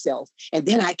left myself and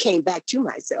then I came back to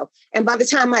myself. And by the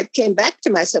time I came back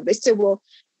to myself, they said, well,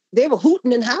 they were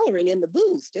hooting and hollering in the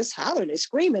booth, just hollering and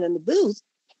screaming in the booth.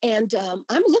 And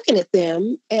I'm looking at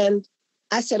them and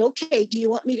I said, okay, do you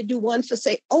want me to do one for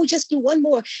say, oh, just do one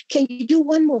more. Can you do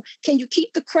one more? Can you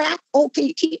keep the crack? Oh, can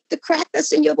you keep the crack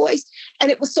that's in your voice?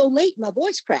 And it was so late, my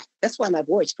voice cracked. That's why my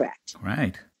voice cracked.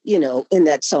 Right. In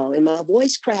that song, and my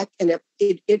voice cracked, and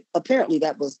it apparently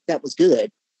that was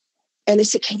good. And they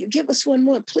said, "Can you give us one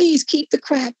more? Please keep the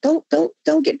crack. Don't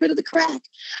get rid of the crack."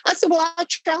 I said, "Well, I'll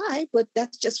try," but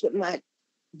that's just what my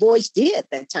voice did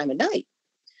that time of night.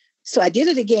 So I did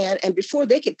it again, and before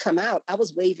they could come out, I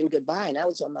was waving goodbye, and I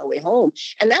was on my way home.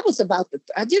 And that was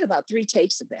I did about 3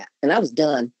 takes of that, and I was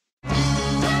done.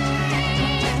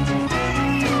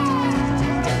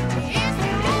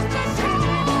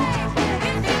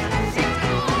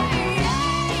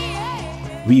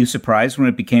 Were you surprised when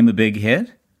it became a big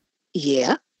hit?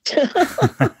 Yeah.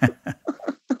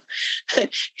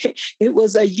 It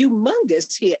was a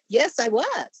humongous hit. Yes, I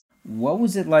was. What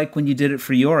was it like when you did it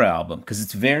for your album? Because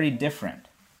it's very different.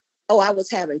 Oh, I was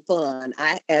having fun.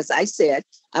 As I said,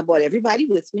 I brought everybody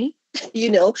with me,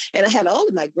 and I had all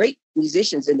of my great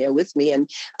musicians in there with me. And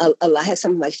I had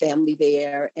some of my family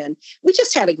there. And we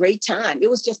just had a great time. It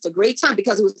was just a great time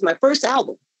because it was my first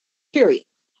album, period.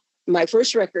 My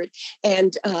first record,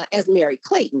 and as Mary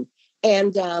Clayton.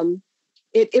 And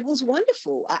it was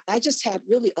wonderful. I just had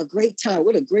really a great time.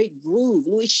 What a great groove.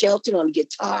 Louis Shelton on the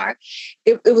guitar.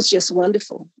 It was just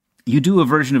wonderful. You do a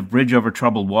version of Bridge Over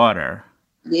Troubled Water.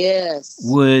 Yes.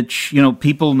 Which,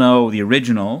 people know the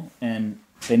original and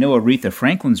they know Aretha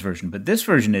Franklin's version, but this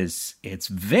version it's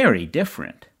very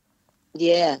different.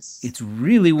 Yes. It's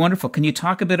really wonderful. Can you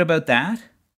talk a bit about that?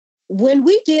 When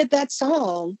we did that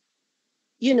song,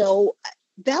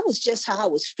 that was just how I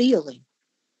was feeling.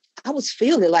 I was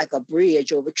feeling like a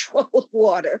bridge over troubled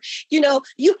water. You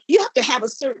have to have a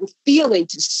certain feeling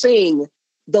to sing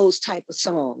those type of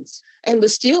songs. And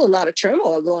there's still a lot of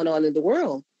turmoil going on in the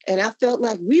world. And I felt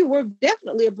like we were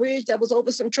definitely a bridge that was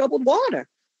over some troubled water.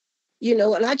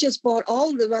 And I just brought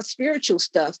all of my spiritual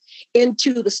stuff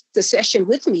into the session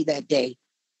with me that day.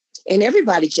 And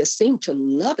everybody just seemed to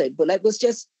love it. But it was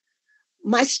just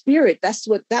my spirit.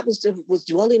 That was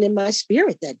dwelling in my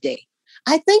spirit that day.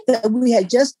 I think that we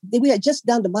had just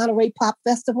done the Monterey Pop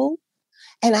Festival,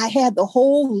 and I had the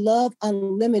whole Love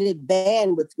Unlimited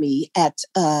band with me at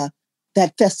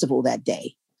that festival that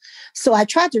day. So I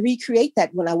tried to recreate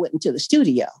that when I went into the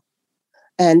studio,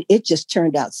 and it just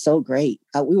turned out so great.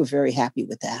 We were very happy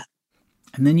with that.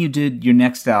 And then you did your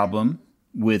next album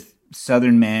with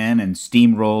Southern Man and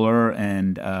Steamroller,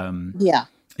 and yeah.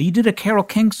 You did a Carole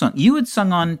King song. You had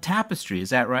sung on Tapestry,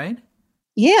 is that right?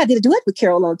 Yeah, I did a duet with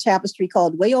Carole on Tapestry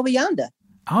called Way Over Yonder.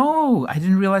 Oh, I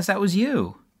didn't realize that was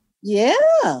you. Yeah,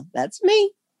 that's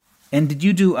me. And did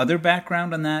you do other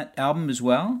background on that album as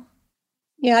well?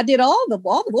 Yeah, I did all the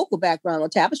vocal background on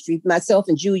Tapestry. Myself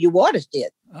and Julia Waters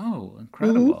did. Oh,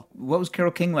 incredible. Mm-hmm. What was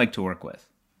Carole King like to work with?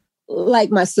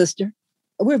 Like my sister.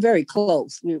 We're very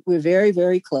close. We're very,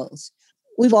 very close.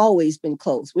 We've always been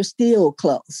close. We're still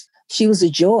close. She was a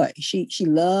joy. She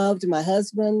loved my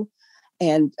husband,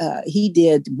 and he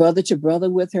did Brother to Brother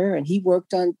with her, and he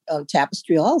worked on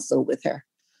Tapestry also with her,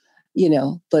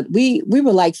 But we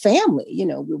were like family, we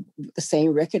were the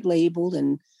same record label,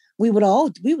 and we would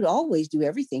always do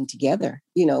everything together.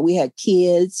 We had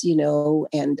kids,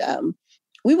 and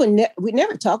we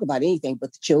never talk about anything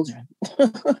but the children.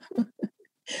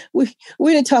 We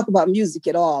didn't talk about music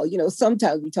at all.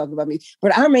 Sometimes we talk about music,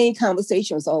 but our main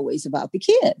conversation was always about the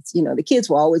kids. The kids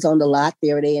were always on the lot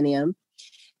there at A&M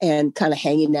and kind of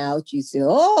hanging out. You say,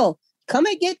 oh, come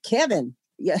and get Kevin.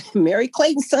 Yeah, Mary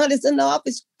Clayton's son is in the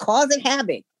office causing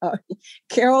havoc.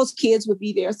 Carole's kids would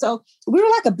be there. So we were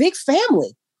like a big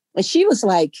family. And she was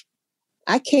like,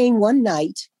 I came one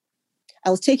night.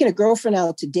 I was taking a girlfriend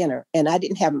out to dinner and I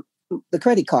didn't have the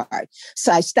credit card.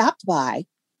 So I stopped by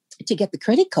to get the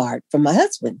credit card from my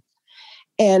husband.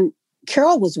 And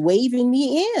Carole was waving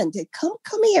me in to come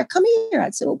here. I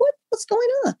said, well, what's going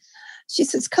on? She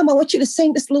says, come, I want you to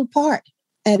sing this little part.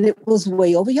 And it was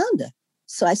Way Over Yonder.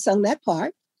 So I sung that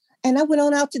part and I went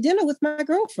on out to dinner with my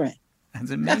girlfriend.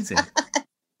 That's amazing.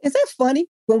 Is that funny?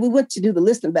 When we went to do the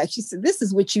listening back, she said, this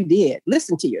is what you did.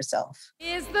 Listen to yourself.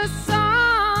 Is the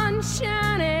sun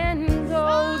shining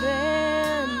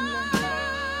golden?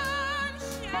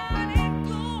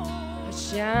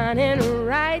 Shining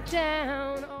right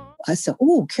down. I said,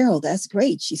 oh, Carol, that's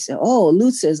great. She said, oh, Lou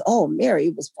says, oh, Mary,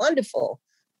 it was wonderful.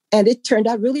 And it turned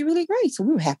out really, really great. So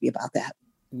we were happy about that.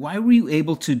 Why were you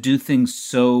able to do things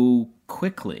so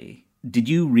quickly? Did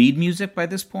you read music by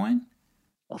this point?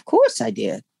 Of course I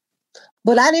did.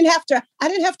 But I didn't have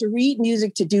to read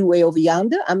music to do Way Over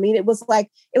Yonder. I mean, it was like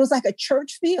a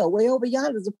church feel. Way Over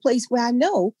Yonder is a place where I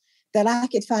know that I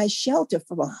could find shelter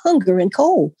from a hunger and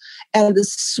cold. And the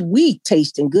sweet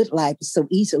taste and good life is so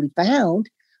easily found.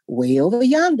 Way Over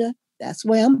Yonder, that's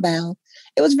where I'm bound.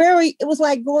 It was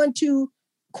like going to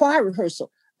choir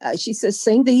rehearsal. She says,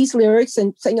 sing these lyrics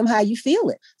and sing them how you feel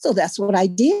it. So that's what I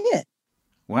did.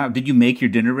 Wow. Did you make your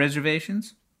dinner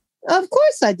reservations? Of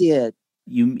course I did.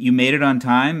 You made it on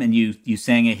time and you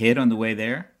sang a hit on the way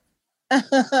there?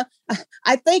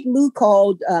 I think Lou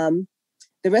called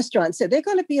the restaurant and said they're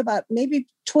going to be about maybe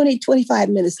 20, 25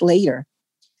 minutes later.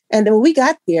 And then when we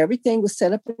got there, everything was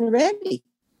set up and ready.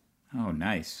 Oh,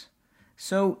 nice.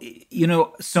 So,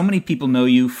 so many people know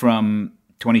you from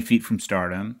 20 Feet from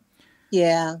Stardom.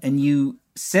 Yeah. And you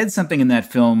said something in that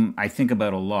film I think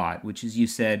about a lot, which is you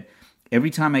said, every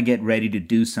time I get ready to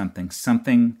do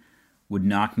something would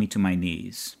knock me to my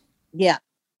knees. Yeah.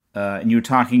 And you were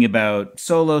talking about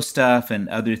solo stuff and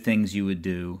other things you would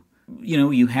do.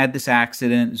 You had this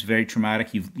accident. It was very traumatic.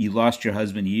 You lost your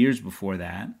husband years before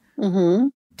that. Mm-hmm.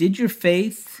 Did your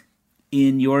faith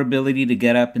in your ability to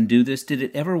get up and do this, did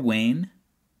it ever wane?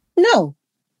 No,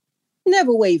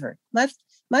 never wavered.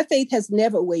 My faith has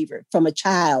never wavered from a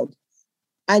child.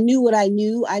 I knew what I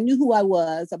knew. I knew who I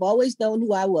was. I've always known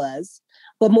who I was.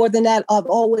 But more than that, I've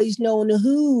always known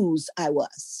whose I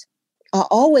was. I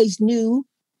always knew,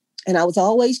 and I was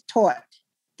always taught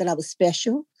that I was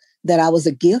special, that I was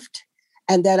a gift,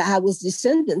 and that I was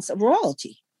descendants of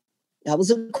royalty. I was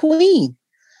a queen,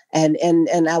 and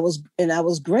I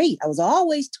was great. I was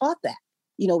always taught that.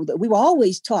 That we were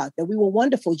always taught that we were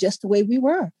wonderful just the way we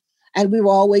were, and we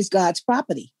were always God's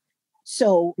property.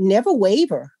 So never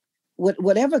waver.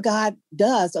 Whatever God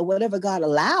does or whatever God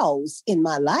allows in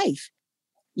my life,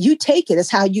 you take it. It's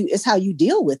how you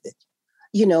deal with it.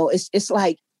 It's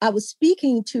like I was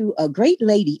speaking to a great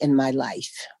lady in my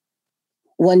life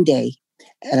one day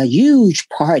at a huge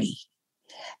party.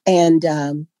 And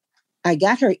I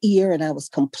got her ear and I was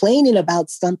complaining about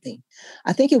something.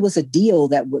 I think it was a deal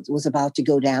that was about to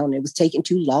go down. It was taking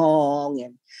too long.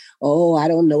 And, I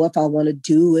don't know if I want to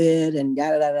do it. And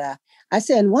da, da, da, da. I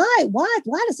said, why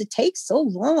does it take so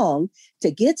long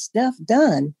to get stuff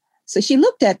done? So she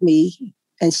looked at me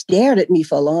and stared at me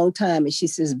for a long time. And she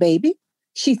says, baby,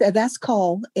 she said, that's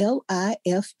called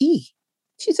LIFE.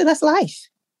 She said, that's life.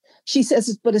 She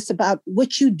says, but it's about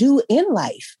what you do in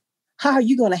life. How are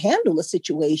you going to handle a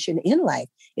situation in life?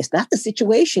 It's not the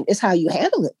situation, it's how you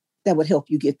handle it that would help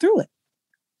you get through it.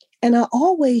 And I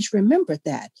always remembered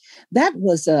that. That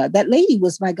lady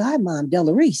was my godmom,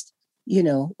 Della Reese.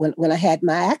 When I had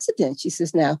my accident, she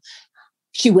says, now,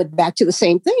 she went back to the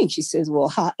same thing. She says, well,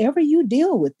 however you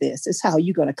deal with this is how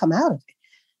you're going to come out of it.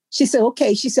 She said,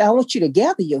 okay. She said, I want you to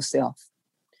gather yourself.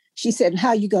 She said, how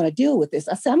are you going to deal with this?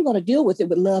 I said, I'm going to deal with it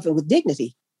with love and with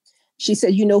dignity. She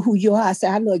said, you know who you are? I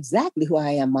said, I know exactly who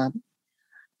I am, Mom.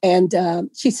 And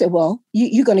she said, well,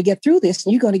 you're going to get through this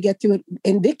and you're going to get through it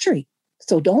in victory.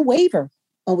 So don't waver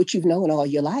on what you've known all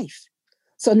your life.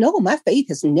 So no, my faith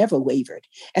has never wavered.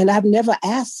 And I've never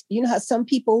asked, how some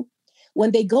people,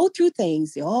 when they go through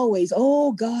things, they always,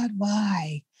 oh God,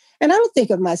 why? And I don't think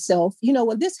of myself,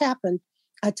 when this happened,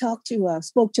 I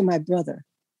spoke to my brother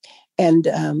and,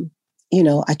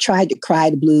 I tried to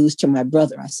cry the blues to my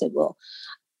brother. I said, well,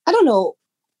 I don't know,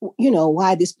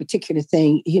 why this particular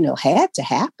thing, had to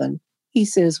happen. He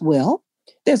says, well,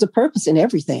 there's a purpose in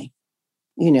everything.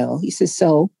 He says,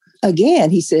 so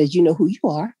again, he says, you know who you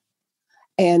are.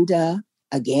 And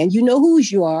again, you know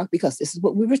whose you are because this is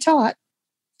what we were taught.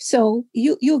 So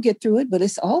you'll get through it, but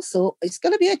it's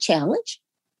going to be a challenge.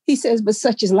 He says, but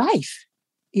such is life.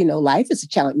 Life is a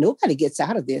challenge. Nobody gets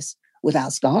out of this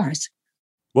without scars.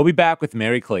 We'll be back with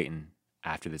Mary Clayton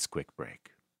after this quick break.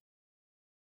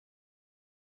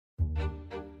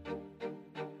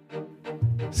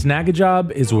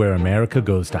 Snagajob is where America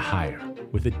goes to hire,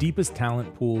 with the deepest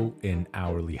talent pool in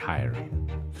hourly hiring.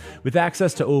 With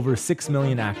access to over 6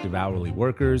 million active hourly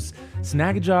workers,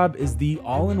 Snagajob is the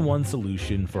all-in-one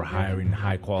solution for hiring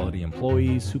high-quality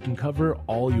employees who can cover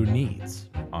all your needs: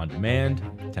 on demand,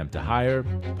 temp to hire,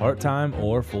 part-time,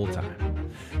 or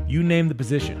full-time. You name the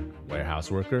position: warehouse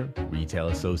worker, retail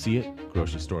associate,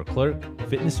 grocery store clerk,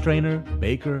 fitness trainer,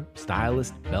 baker,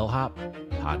 stylist, bellhop,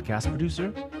 podcast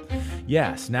producer.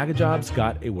 Yeah, Snagajob's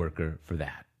got a worker for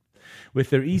that. With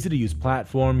their easy-to-use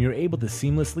platform, you're able to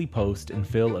seamlessly post and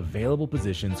fill available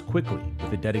positions quickly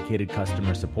with a dedicated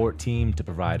customer support team to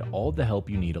provide all the help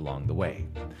you need along the way.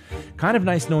 Kind of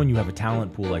nice knowing you have a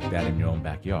talent pool like that in your own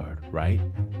backyard, right?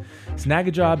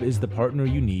 Snagajob is the partner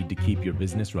you need to keep your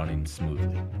business running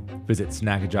smoothly. Visit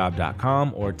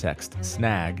snagajob.com or text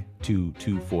SNAG to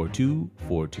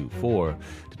 242-424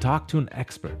 to talk to an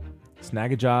expert.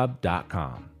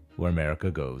 Snagajob.com, where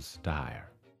America goes to hire.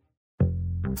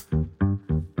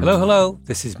 Hello.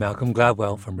 This is Malcolm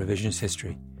Gladwell from Revisionist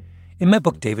History. In my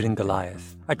book, David and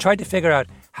Goliath, I tried to figure out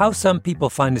how some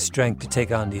people find the strength to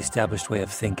take on the established way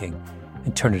of thinking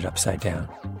and turn it upside down.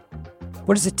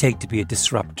 What does it take to be a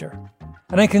disruptor?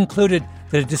 And I concluded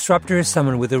that a disruptor is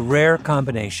someone with a rare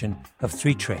combination of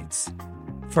 3 traits.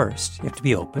 First, you have to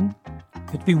be open. You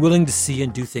have to be willing to see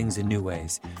and do things in new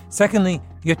ways. Secondly,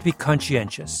 you have to be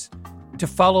conscientious, to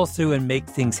follow through and make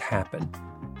things happen.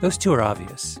 Those 2 are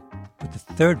obvious, but the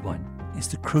third one is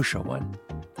the crucial one.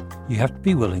 You have to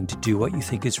be willing to do what you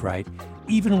think is right,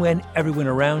 even when everyone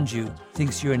around you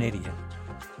thinks you're an idiot.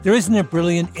 There isn't a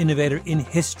brilliant innovator in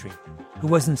history who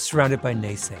wasn't surrounded by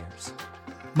naysayers.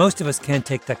 Most of us can't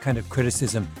take that kind of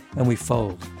criticism and we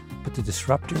fold, but the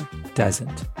disruptor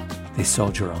doesn't. They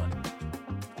soldier on.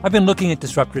 I've been looking at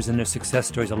disruptors and their success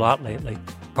stories a lot lately,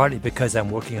 partly because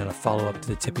I'm working on a follow-up to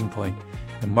The Tipping Point,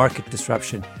 and market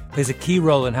disruption plays a key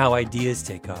role in how ideas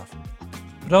take off.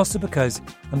 But also because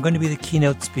I'm going to be the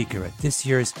keynote speaker at this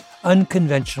year's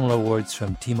Unconventional Awards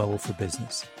from T-Mobile for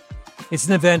Business. It's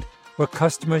an event where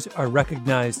customers are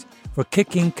recognized for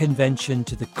kicking convention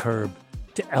to the curb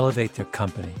to elevate their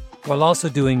company, while also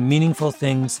doing meaningful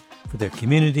things for their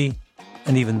community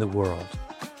and even the world.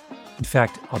 In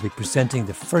fact, I'll be presenting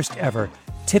the first ever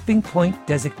Tipping Point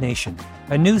designation,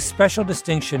 a new special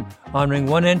distinction honoring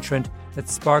one entrant that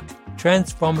sparked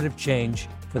transformative change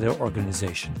for their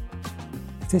organization.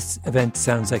 If this event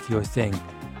sounds like your thing,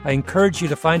 I encourage you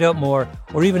to find out more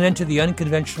or even enter the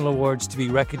Unconventional Awards to be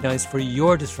recognized for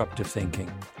your disruptive thinking.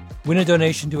 Win a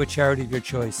donation to a charity of your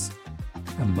choice,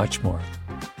 and much more.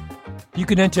 You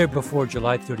can enter before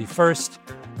July 31st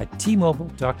at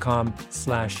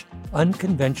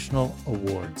tmobile.com/unconventional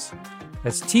awards.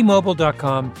 That's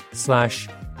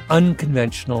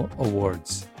tmobile.com/unconventional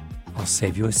awards. I'll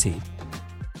save you a seat.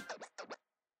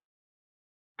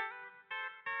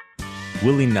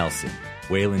 Willie Nelson,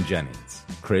 Waylon Jennings,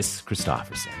 Chris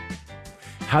Christopherson.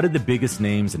 How did the biggest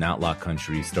names in outlaw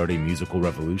country start a musical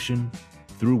revolution?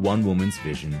 Through one woman's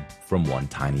vision from one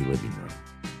tiny living room.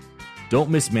 Don't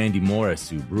miss Mandy Moore as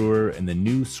Sue Brewer in the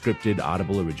new scripted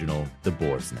Audible original, The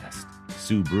Boar's Nest,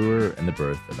 Sue Brewer and the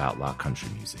Birth of Outlaw Country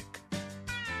Music.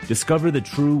 Discover the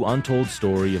true, untold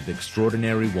story of the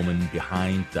extraordinary woman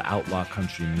behind the outlaw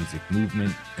country music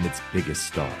movement and its biggest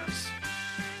stars.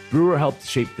 Brewer helped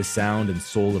shape the sound and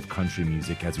soul of country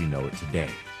music as we know it today,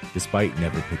 despite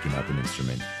never picking up an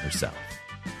instrument herself.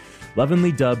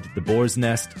 Lovingly dubbed The Boar's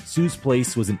Nest, Sue's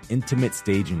place was an intimate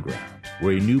staging ground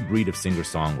where a new breed of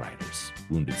singer-songwriters,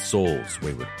 wounded souls,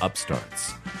 wayward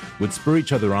upstarts, would spur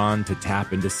each other on to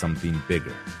tap into something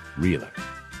bigger, realer.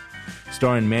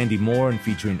 Starring Mandy Moore and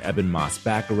featuring Eben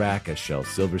Moss-Bacharach as Shel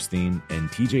Silverstein and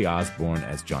TJ Osborne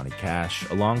as Johnny Cash,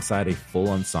 alongside a full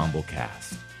ensemble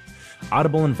cast.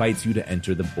 Audible invites you to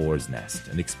enter The Boar's Nest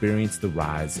and experience the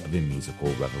rise of a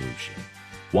musical revolution.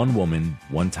 One woman,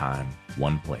 one time,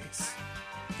 one place.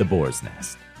 The Boar's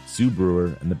Nest, Sue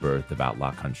Brewer and the Birth of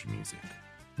Outlaw Country Music.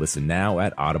 Listen now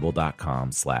at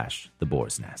audible.com/The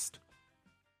Boar's Nest.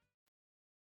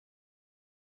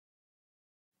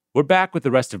 We're back with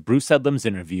the rest of Bruce Headlam's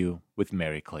interview with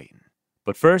Merry Clayton.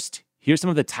 But first, here's some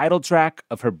of the title track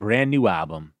of her brand new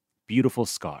album, Beautiful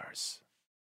Scars.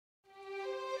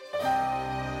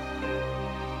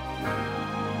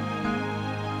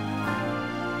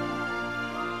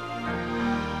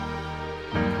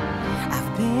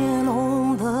 I've been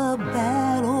on the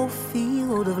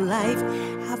battlefield of life.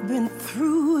 I've been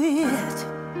through it.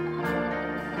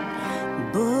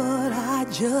 But I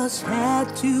just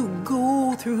had to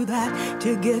go through that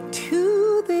to get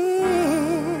to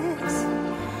this.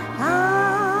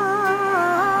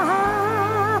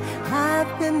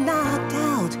 I've been knocked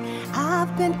out.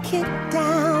 I've been kicked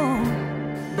down.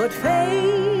 But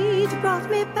fate brought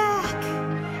me back,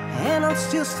 and I'm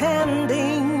still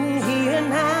standing here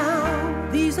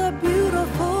now. These are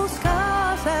beautiful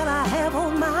scars that I have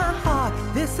on my heart.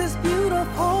 This is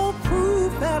beautiful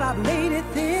proof that I've made it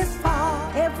this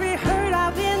far. Every hurt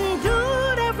I've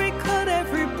endured, every cut,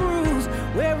 every bruise,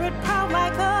 wear it proud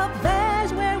like a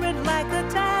badge, wear it like a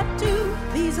tattoo.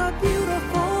 These are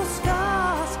beautiful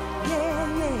scars,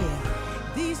 yeah,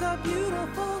 yeah. These are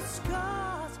beautiful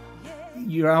scars, yeah.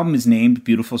 Your album is named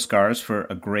Beautiful Scars for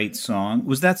a great song.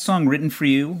 Was that song written for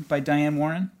you by Diane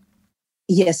Warren?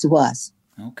 Yes, it was.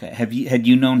 Okay. Had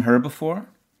you known her before?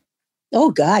 Oh,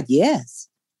 God, yes.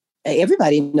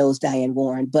 Everybody knows Diane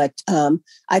Warren, but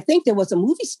I think there was a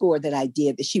movie score that I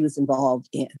did that she was involved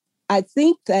in. I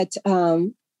think that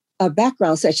a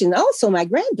background session. Also, my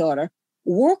granddaughter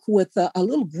worked with a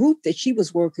little group that she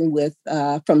was working with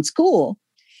from school,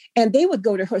 and they would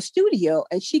go to her studio.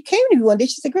 And she came to me one day.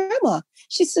 She said, "Grandma,"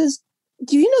 she says,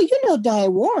 "Do you know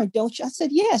Diane Warren, don't you?" I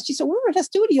said, "Yes." She said, "We were at her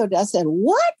studio." I said,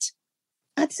 "What?"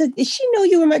 I said, "Did she know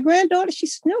you were my granddaughter?" She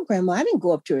said, "No, Grandma, I didn't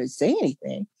go up to her and say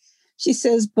anything." She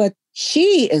says, "But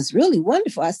she is really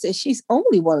wonderful." I said, "She's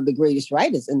only one of the greatest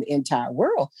writers in the entire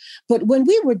world." But when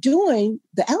we were doing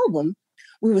the album,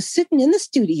 we were sitting in the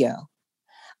studio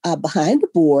behind the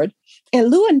board, and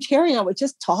Lou and Terry and I were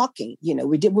just talking. You know,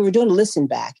 we were doing a listen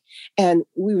back, and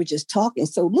we were just talking.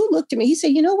 So Lou looked at me. He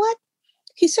said, "You know what?"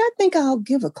 He said, "I think I'll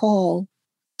give a call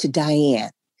to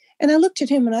Diane." And I looked at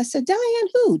him and I said, "Diane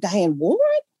who? Diane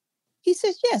Warren?" He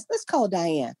says, "Yes, let's call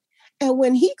Diane." And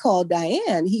when he called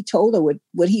Diane, he told her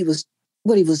what he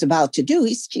was about to do.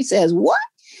 She says, "What?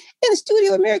 In the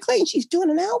studio with Mary Clayton, she's doing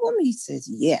an album?" He says,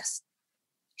 "Yes."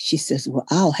 She says, "Well,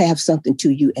 I'll have something to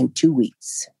you in 2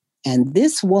 weeks." And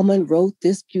this woman wrote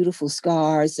this Beautiful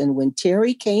Scars. And when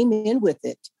Terry came in with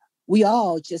it, we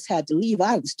all just had to leave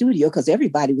out of the studio because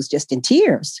everybody was just in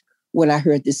tears when I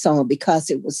heard this song, because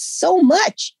it was so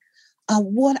much of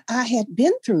what I had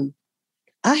been through.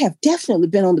 I have definitely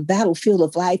been on the battlefield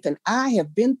of life, and I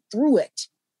have been through it.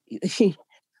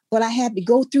 But I had to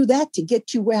go through that to get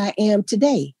to where I am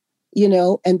today, you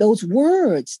know, and those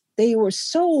words, they were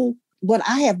so what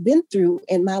I have been through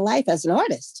in my life as an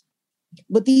artist.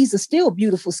 But these are still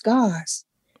beautiful scars.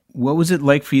 What was it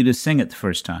like for you to sing it the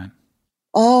first time?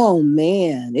 Oh,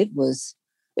 man, it was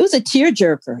a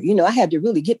tearjerker. You know, I had to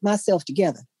really get myself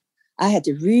together. I had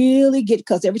to really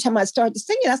because every time I started to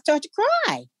sing it, I started to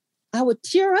cry. I would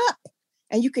tear up,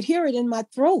 and you could hear it in my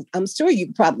throat. I'm sure you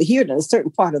could probably hear it in a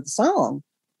certain part of the song.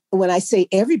 When I say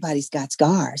everybody's got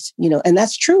scars, you know, and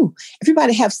that's true.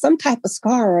 Everybody has some type of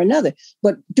scar or another.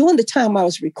 But during the time I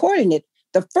was recording it,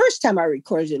 the first time I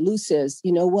recorded it, Lou says,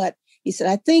 "You know what?" He said,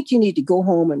 "I think you need to go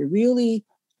home and really,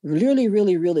 really,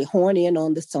 really, really horn in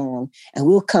on the song, and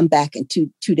we'll come back in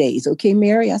two days. Okay,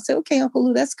 Mary?" I said, "Okay, Uncle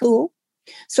Lou, that's cool."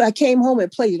 So I came home and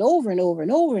played it over and over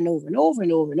and over and over and over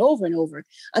and over and over and over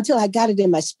until I got it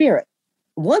in my spirit.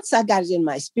 Once I got it in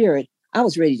my spirit, I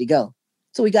was ready to go.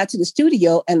 So we got to the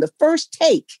studio, and the first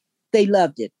take, they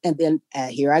loved it. And then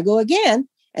here I go again.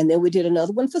 And then we did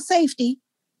another one for safety.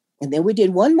 And then we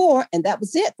did one more, and that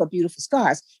was it for Beautiful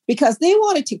Scars, because they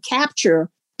wanted to capture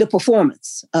the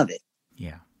performance of it.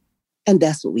 Yeah. And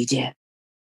that's what we did.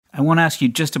 I want to ask you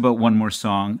just about one more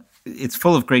song. It's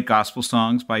full of great gospel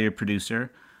songs by your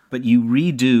producer, but you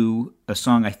redo a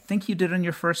song I think you did on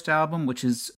your first album, which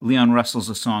is Leon Russell's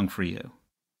A Song for You.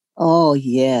 Oh,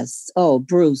 yes. Oh,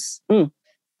 Bruce.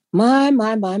 My.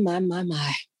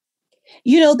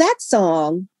 You know, that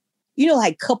song, you know,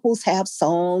 like couples have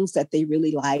songs that they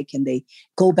really like, and they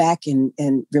go back and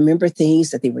remember things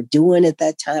that they were doing at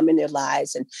that time in their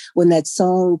lives. And when that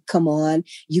song come on,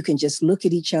 you can just look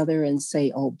at each other and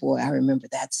say, "Oh boy, I remember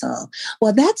that song."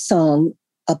 Well, that song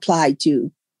applied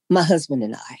to my husband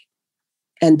and I.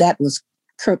 And that was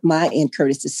my and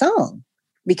Curtis's song,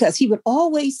 because he would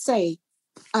always say,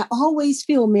 "I always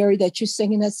feel, Mary, that you're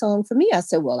singing that song for me." I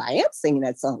said, "Well, I am singing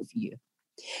that song for you."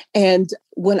 And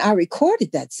when I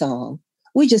recorded that song,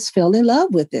 we just fell in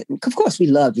love with it. And of course, we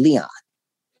loved Leon.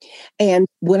 And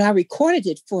when I recorded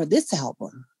it for this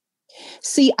album,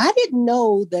 see, I didn't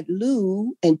know that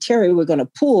Lou and Terry were going to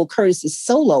pull Curtis's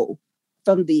solo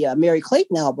from the Mary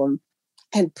Clayton album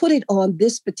and put it on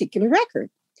this particular record.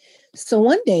 So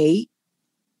one day,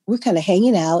 we're kind of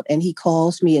hanging out, and he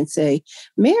calls me and say,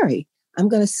 "Mary, I'm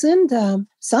going to send a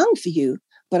song for you,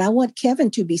 but I want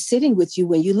Kevin to be sitting with you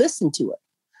when you listen to it."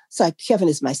 So Kevin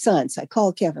is my son. So I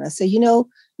called Kevin. I said, "You know,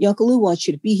 your Uncle Lou wants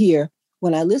you to be here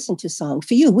when I listen to Song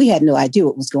for You." We had no idea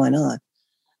what was going on.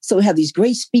 So we have these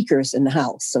great speakers in the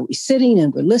house. So we're sitting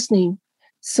and we're listening.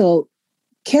 So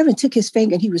Kevin took his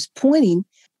finger and he was pointing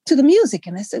to the music.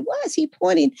 And I said, why is he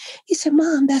pointing? He said,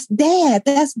 Mom, that's Dad.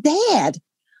 That's Dad.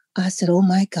 I said, oh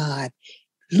my God.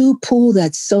 Lou pulled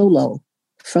that solo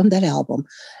from that album.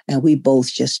 And we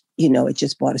both just, it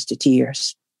just brought us to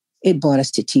tears. It brought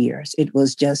us to tears. It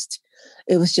was just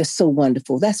so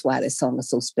wonderful. That's why that song is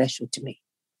so special to me.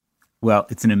 Well,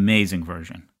 it's an amazing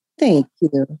version. Thank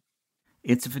you.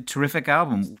 It's a terrific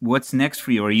album. What's next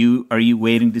for you? Are you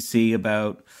waiting to see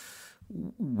about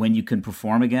when you can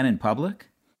perform again in public?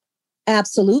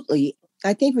 Absolutely.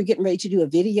 I think we're getting ready to do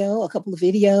a couple of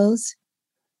videos.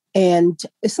 And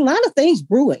it's a lot of things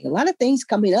brewing, a lot of things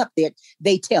coming up there.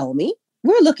 They tell me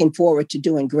we're looking forward to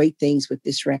doing great things with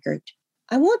this record.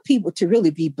 I want people to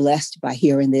really be blessed by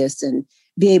hearing this and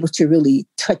be able to really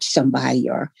touch somebody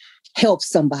or help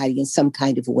somebody in some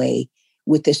kind of way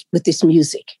with this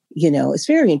music. It's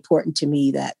very important to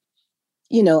me that,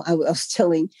 I was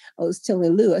telling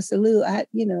Lou, I said, Lou,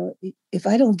 if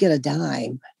I don't get a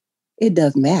dime, it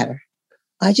doesn't matter.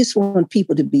 I just want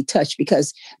people to be touched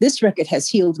because this record has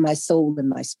healed my soul and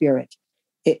my spirit.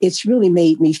 It's really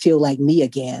made me feel like me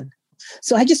again.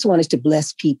 So I just wanted to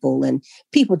bless people and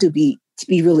people to be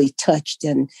really touched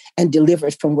and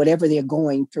delivered from whatever they're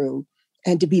going through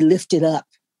and to be lifted up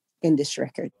in this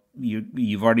record.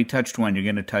 You've already touched one. You're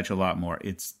going to touch a lot more.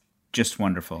 It's just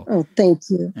wonderful. Oh, thank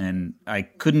you. And I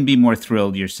couldn't be more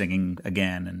thrilled you're singing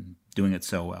again and doing it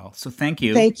so well. So thank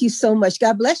you. Thank you so much.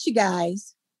 God bless you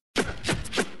guys.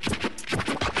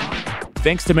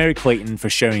 Thanks to Merry Clayton for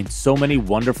sharing so many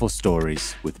wonderful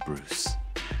stories with Bruce.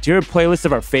 To hear a playlist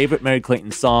of our favorite Merry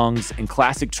Clayton songs and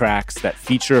classic tracks that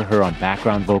feature her on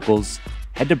background vocals,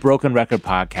 head to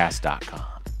BrokenRecordPodcast.com.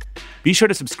 Be sure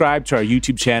to subscribe to our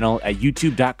YouTube channel at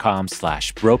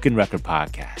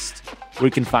youtube.com/BrokenRecordPodcast, where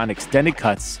you can find extended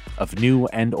cuts of new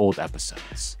and old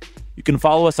episodes. You can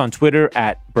follow us on Twitter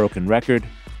at Broken Record.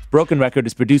 Broken Record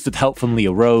is produced with help from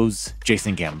Leah Rose,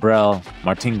 Jason Gambrell,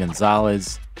 Martin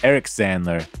Gonzalez, Eric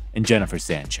Sandler, and Jennifer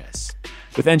Sanchez.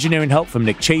 With engineering help from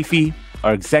Nick Chafee,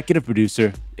 our executive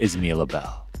producer is Mia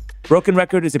LaBelle. Broken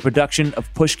Record is a production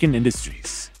of Pushkin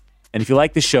Industries. And if you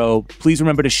like the show, please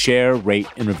remember to share, rate,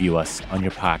 and review us on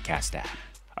your podcast app.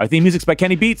 Our theme music's by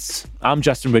Kenny Beats. I'm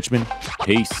Justin Richmond.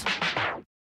 Peace.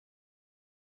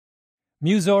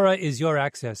 Musora is your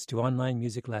access to online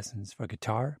music lessons for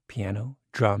guitar, piano,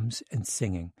 drums, and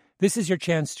singing. This is your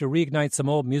chance to reignite some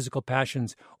old musical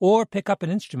passions or pick up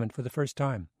an instrument for the first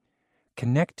time.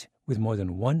 Connect with more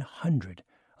than 100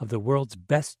 of the world's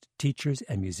best teachers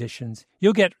and musicians.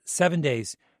 You'll get 7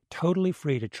 days totally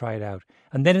free to try it out.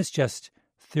 And then it's just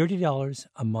 $30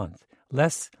 a month,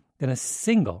 less than a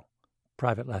single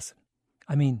private lesson.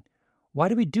 I mean, why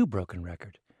do we do Broken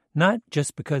Record? Not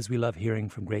just because we love hearing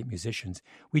from great musicians.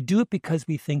 We do it because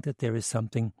we think that there is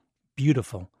something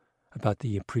beautiful about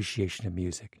the appreciation of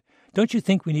music. Don't you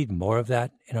think we need more of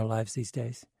that in our lives these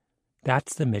days?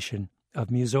 That's the mission of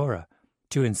Musora,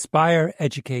 to inspire,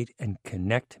 educate, and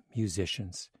connect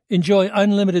musicians. Enjoy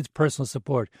unlimited personal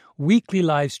support, weekly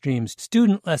live streams,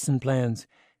 student lesson plans.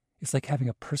 It's like having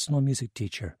a personal music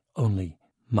teacher, only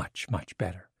much, much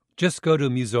better. Just go to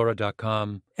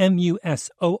Musora.com,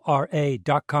 Musora.com,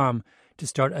 to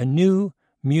start a new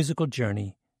musical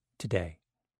journey today.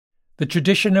 The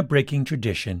tradition of breaking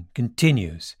tradition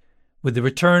continues with the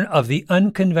return of the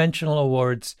Unconventional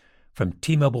Awards from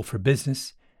T-Mobile for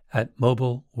Business at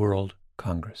Mobile World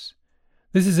Congress.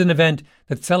 This is an event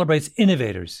that celebrates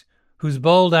innovators whose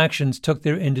bold actions took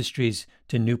their industries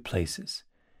to new places.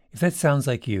 If that sounds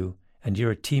like you and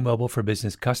you're a T-Mobile for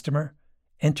Business customer,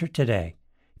 enter today.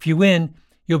 If you win,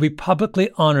 you'll be publicly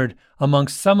honored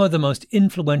amongst some of the most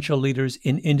influential leaders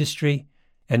in industry.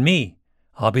 And me,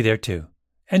 I'll be there too.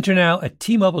 Enter now at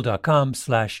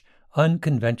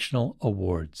T-Mobile.com/unconventional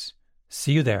awards.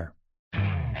 See you there.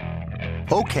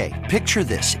 Okay, picture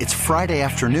this. It's Friday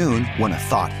afternoon when a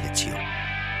thought hits you.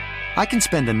 I can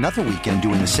spend another weekend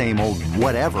doing the same old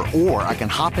whatever, or I can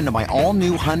hop into my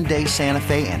all-new Hyundai Santa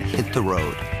Fe and hit the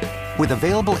road. With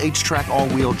available H-Track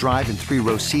all-wheel drive and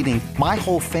 3-row seating, my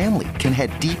whole family can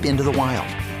head deep into the wild.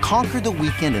 Conquer the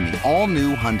weekend in the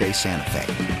all-new Hyundai Santa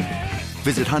Fe.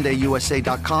 Visit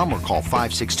HyundaiUSA.com or call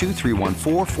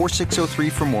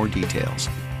 562-314-4603 for more details.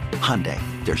 Hyundai,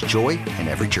 there's joy in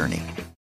every journey.